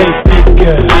 Hey, big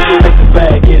girl, make her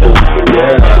back it up,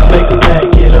 make her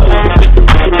back it up.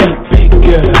 Hey, big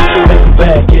girl, make her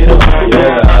back it up,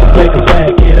 make her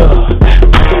back it up.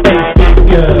 Hey, big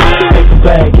girl, make her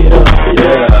back it up,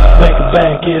 make her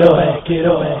back it up, back it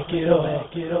up, back it up,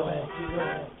 back it up.